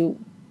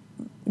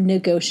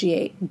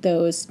negotiate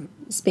those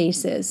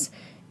spaces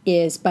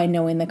is by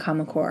knowing the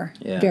Common Core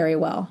very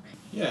well.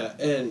 Yeah,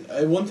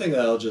 and one thing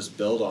that I'll just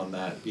build on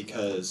that,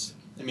 because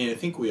I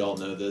think we all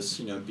know this,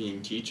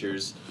 being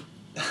teachers,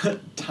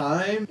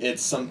 time,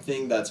 it's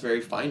something that's very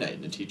finite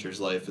in a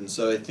teacher's life. And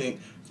so I think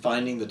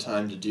finding the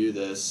time to do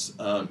this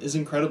is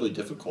incredibly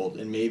difficult,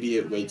 and maybe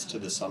it waits to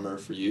the summer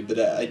for you. But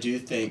I do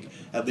think,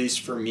 at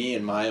least for me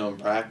in my own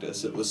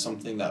practice, it was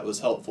something that was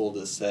helpful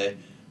to say,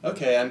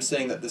 okay, I'm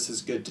saying that this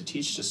is good to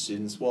teach to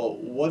students. Well,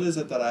 what is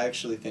it that I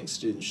actually think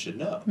students should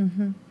know?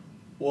 Mm-hmm.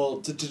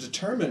 Well, to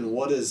determine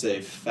what is a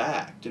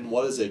fact and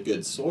what is a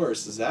good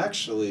source is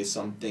actually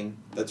something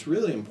that's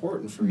really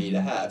important for me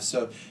to have.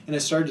 So, and I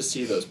started to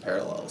see those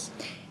parallels.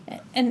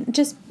 And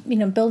just,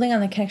 building on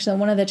the connection,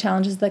 one of the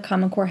challenges the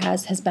Common Core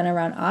has been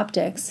around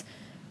optics.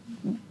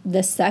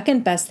 The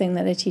second best thing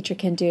that a teacher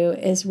can do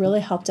is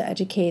really help to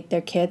educate their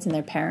kids and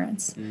their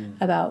parents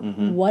about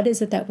what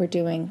is it that we're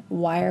doing,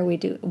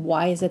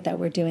 why is it that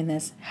we're doing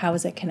this, how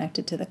is it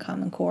connected to the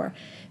Common Core?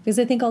 Because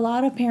I think a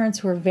lot of parents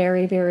who are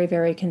very, very,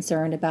 very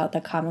concerned about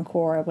the Common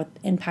Core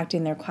with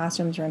impacting their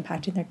classrooms or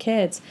impacting their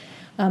kids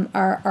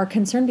are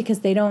concerned because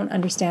they don't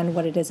understand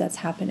what it is that's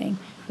happening.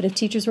 But if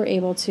teachers were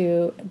able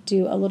to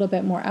do a little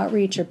bit more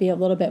outreach or be a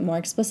little bit more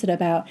explicit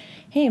about,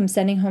 hey, I'm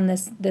sending home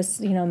this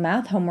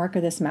math homework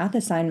or this math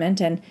assignment,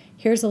 and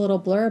here's a little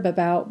blurb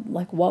about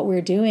like what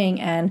we're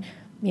doing, and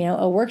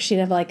a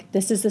worksheet of like,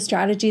 this is the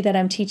strategy that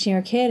I'm teaching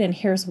your kid, and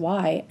here's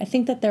why. I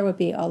think that there would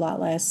be a lot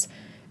less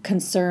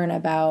concern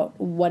about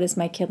what is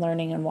my kid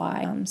learning and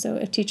why. So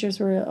if teachers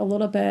were a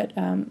little bit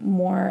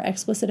more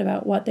explicit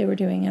about what they were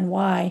doing and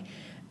why,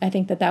 I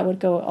think that would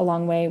go a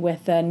long way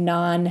with the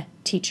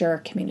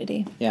non-teacher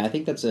community. Yeah, I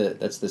think that's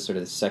the sort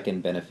of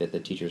second benefit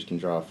that teachers can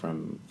draw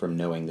from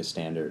knowing the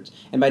standards.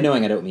 And by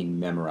knowing, I don't mean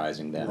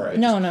memorizing them. Right.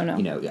 No.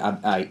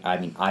 I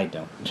mean, I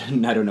don't.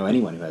 I don't know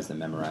anyone who has them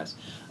memorized.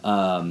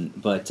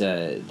 But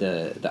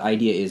the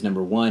idea is,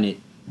 number one,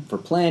 for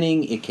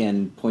planning, it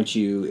can point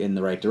you in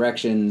the right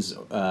directions,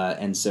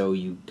 and so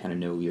you kind of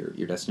know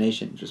your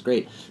destination, which is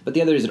great. But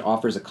the other is it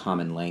offers a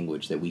common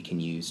language that we can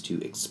use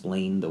to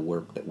explain the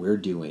work that we're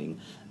doing,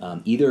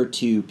 either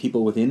to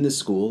people within the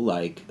school,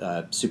 like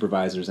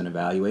supervisors and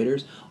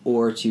evaluators,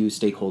 or to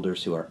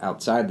stakeholders who are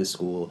outside the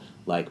school,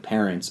 like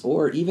parents,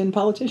 or even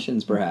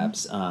politicians,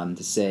 perhaps,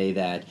 to say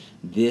that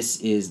this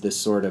is the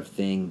sort of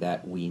thing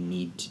that we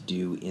need to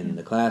do in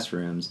the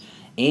classrooms,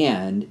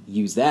 and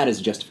use that as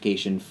a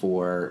justification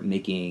for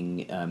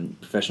making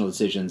professional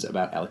decisions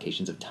about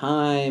allocations of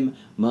time,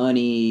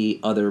 money,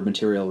 other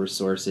material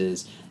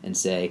resources, and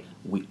say,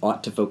 we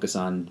ought to focus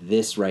on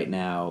this right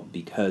now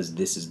because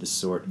this is the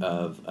sort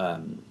of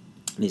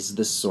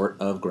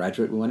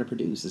graduate we want to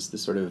produce. This is the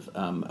sort of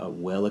a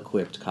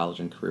well-equipped college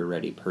and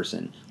career-ready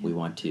person we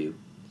want to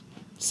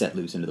set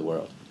loose into the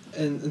world.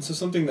 And so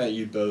something that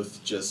you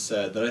both just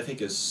said that I think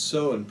is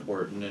so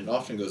important and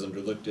often goes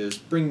underlooked is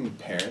bringing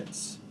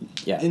parents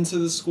into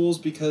the schools,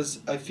 because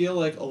I feel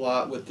like a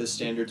lot with the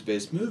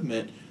standards-based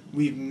movement,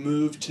 we've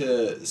moved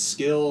to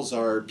skills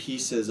are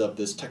pieces of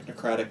this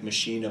technocratic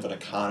machine of an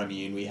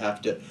economy, and we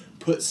have to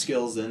put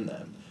skills in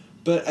them.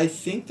 But I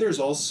think there's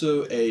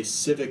also a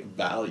civic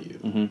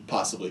value,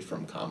 possibly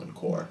from Common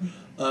Core.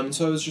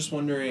 So I was just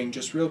wondering,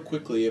 just real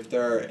quickly, if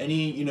there are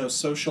any,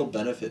 social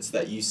benefits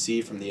that you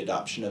see from the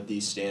adoption of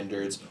these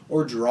standards,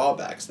 or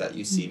drawbacks that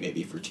you see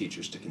maybe for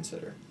teachers to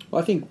consider. Well,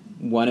 I think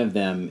one of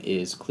them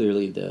is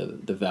clearly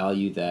the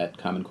value that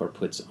Common Core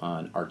puts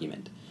on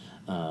argument.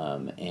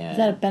 And is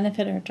that a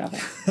benefit or a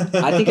drawback?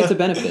 I think it's a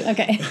benefit.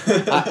 Okay.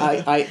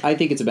 I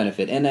think it's a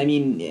benefit, and I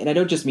mean, and I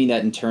don't just mean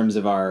that in terms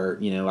of our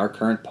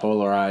current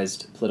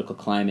polarized political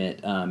climate,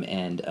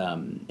 and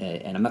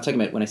I'm not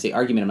talking about, when I say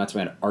argument, I'm not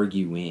talking about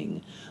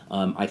arguing.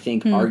 I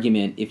think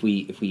argument, if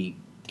we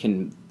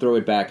can throw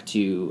it back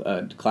to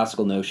a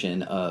classical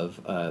notion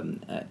of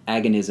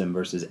agonism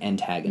versus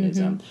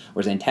antagonism,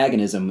 whereas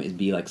antagonism would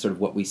be like sort of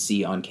what we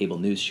see on cable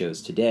news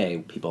shows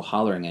today, people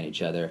hollering at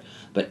each other.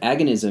 But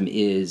agonism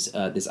is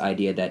this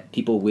idea that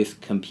people with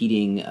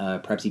competing,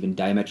 perhaps even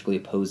diametrically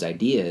opposed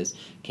ideas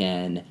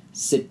can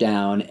sit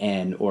down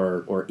and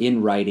or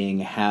in writing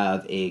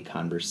have a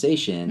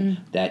conversation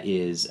that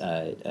is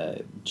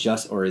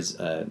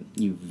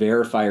you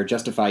verify or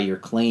justify your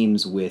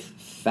claims with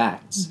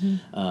facts,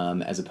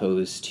 as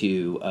opposed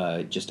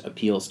to just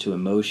appeals to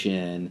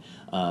emotion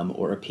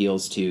or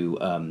appeals to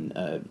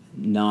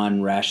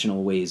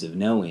non-rational ways of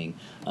knowing.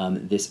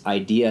 This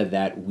idea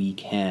that we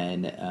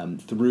can,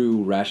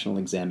 through rational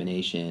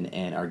examination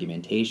and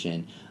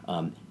argumentation,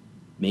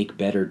 make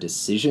better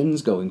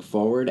decisions going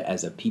forward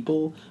as a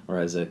people or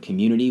as a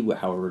community,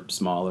 however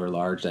small or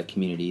large that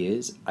community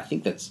is. I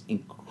think that's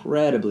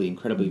incredibly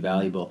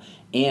valuable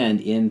and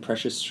in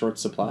precious short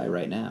supply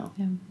right now.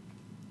 Yeah.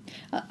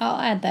 I'll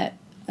add that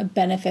a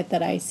benefit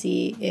that I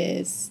see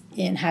is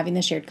in having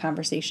the shared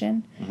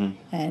conversation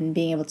and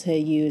being able to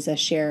use a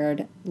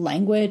shared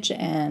language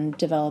and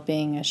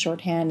developing a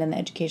shorthand in the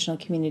educational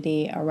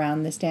community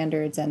around the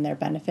standards and their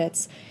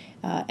benefits.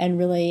 And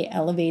really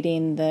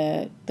elevating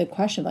the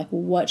question, like,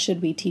 what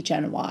should we teach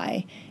and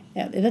why?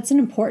 That's an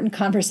important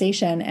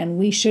conversation, and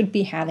we should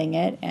be having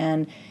it.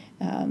 And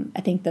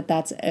I think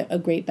that's a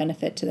great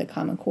benefit to the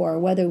Common Core,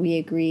 whether we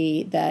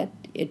agree that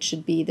it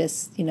should be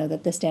this,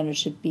 that the standard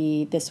should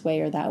be this way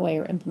or that way,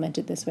 or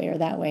implemented this way or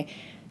that way.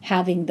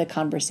 Having the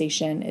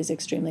conversation is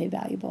extremely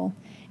valuable.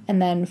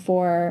 And then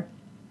for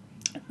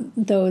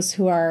those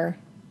who are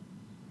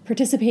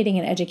participating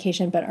in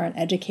education but aren't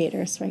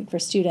educators, right? For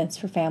students,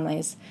 for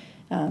families,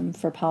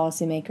 for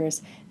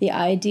policymakers, the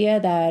idea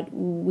that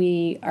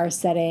we are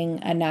setting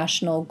a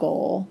national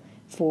goal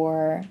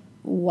for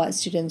what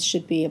students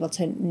should be able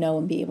to know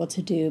and be able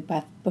to do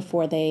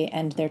before they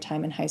end their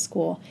time in high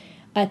school,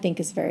 I think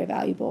is very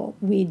valuable.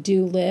 We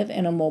do live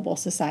in a mobile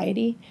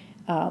society.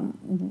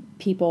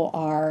 People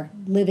are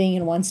living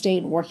in one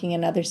state and working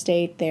in another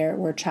state.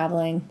 We're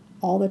traveling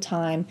all the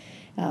time.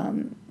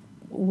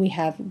 we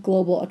have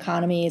global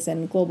economies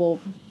and global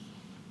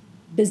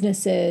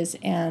businesses,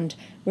 and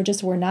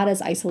we're not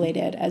as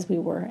isolated as we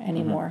were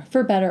anymore,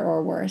 for better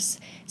or worse.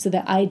 So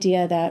the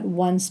idea that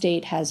one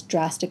state has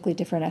drastically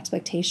different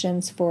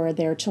expectations for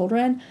their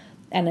children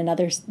and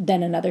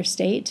another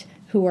state,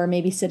 who are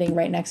maybe sitting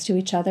right next to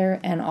each other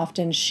and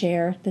often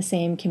share the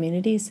same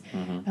communities,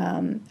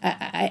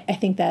 I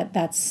think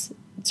that's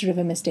sort of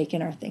a mistake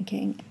in our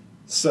thinking.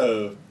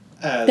 So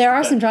there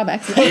are some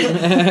drawbacks.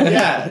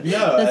 Yeah,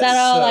 no. Is that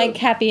all like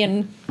happy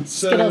and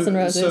Skittles and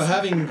roses? So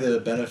having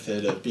the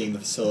benefit of being the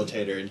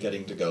facilitator and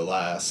getting to go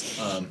last,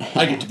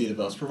 I get to be the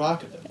most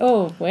provocative.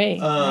 Oh,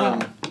 wait. Wow.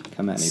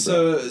 Come at me,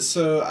 bro.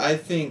 So I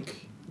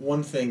think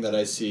one thing that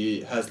I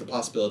see has the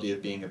possibility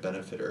of being a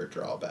benefit or a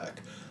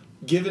drawback.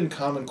 Given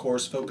Common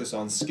Core's focus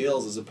on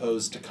skills as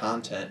opposed to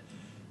content,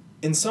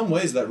 in some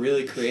ways that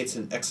really creates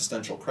an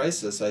existential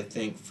crisis, I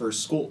think, for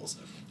schools.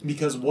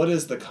 Because what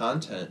is the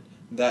content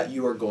that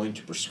you are going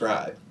to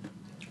prescribe?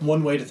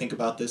 One way to think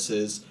about this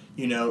is,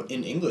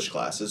 in English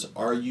classes,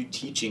 are you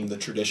teaching the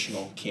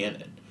traditional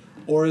canon?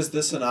 Or is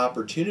this an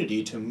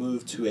opportunity to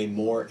move to a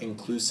more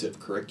inclusive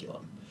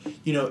curriculum?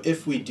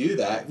 If we do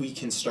that, we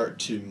can start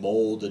to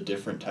mold a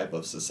different type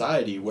of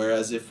society,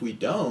 whereas if we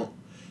don't,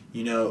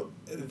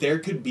 there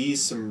could be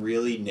some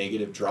really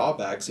negative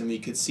drawbacks, and we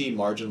could see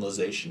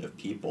marginalization of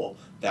people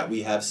that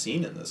we have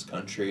seen in this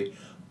country.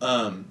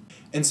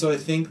 And so I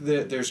think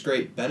that there's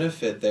great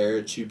benefit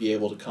there to be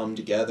able to come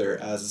together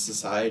as a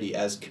society,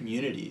 as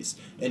communities,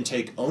 and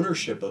take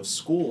ownership of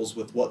schools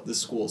with what the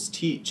schools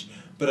teach.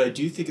 But I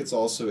do think it's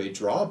also a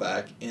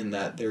drawback in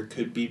that there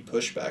could be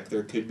pushback,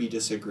 there could be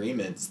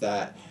disagreements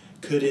that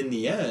could, in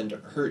the end,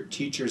 hurt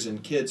teachers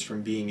and kids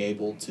from being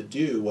able to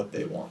do what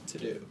they want to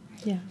do.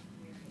 Yeah.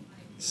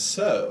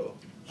 So,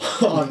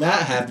 on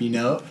that happy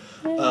note,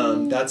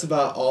 that's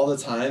about all the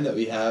time that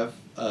we have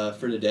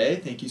for today.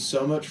 Thank you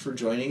so much for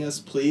joining us.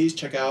 Please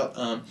check out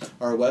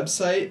our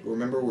website.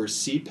 Remember, we're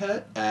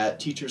CPET at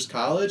Teachers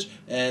College,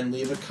 and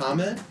leave a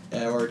comment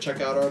or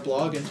check out our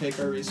blog and take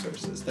our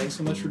resources. Thanks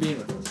so much for being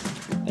with us.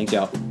 Thanks,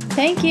 y'all.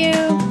 Thank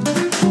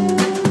you.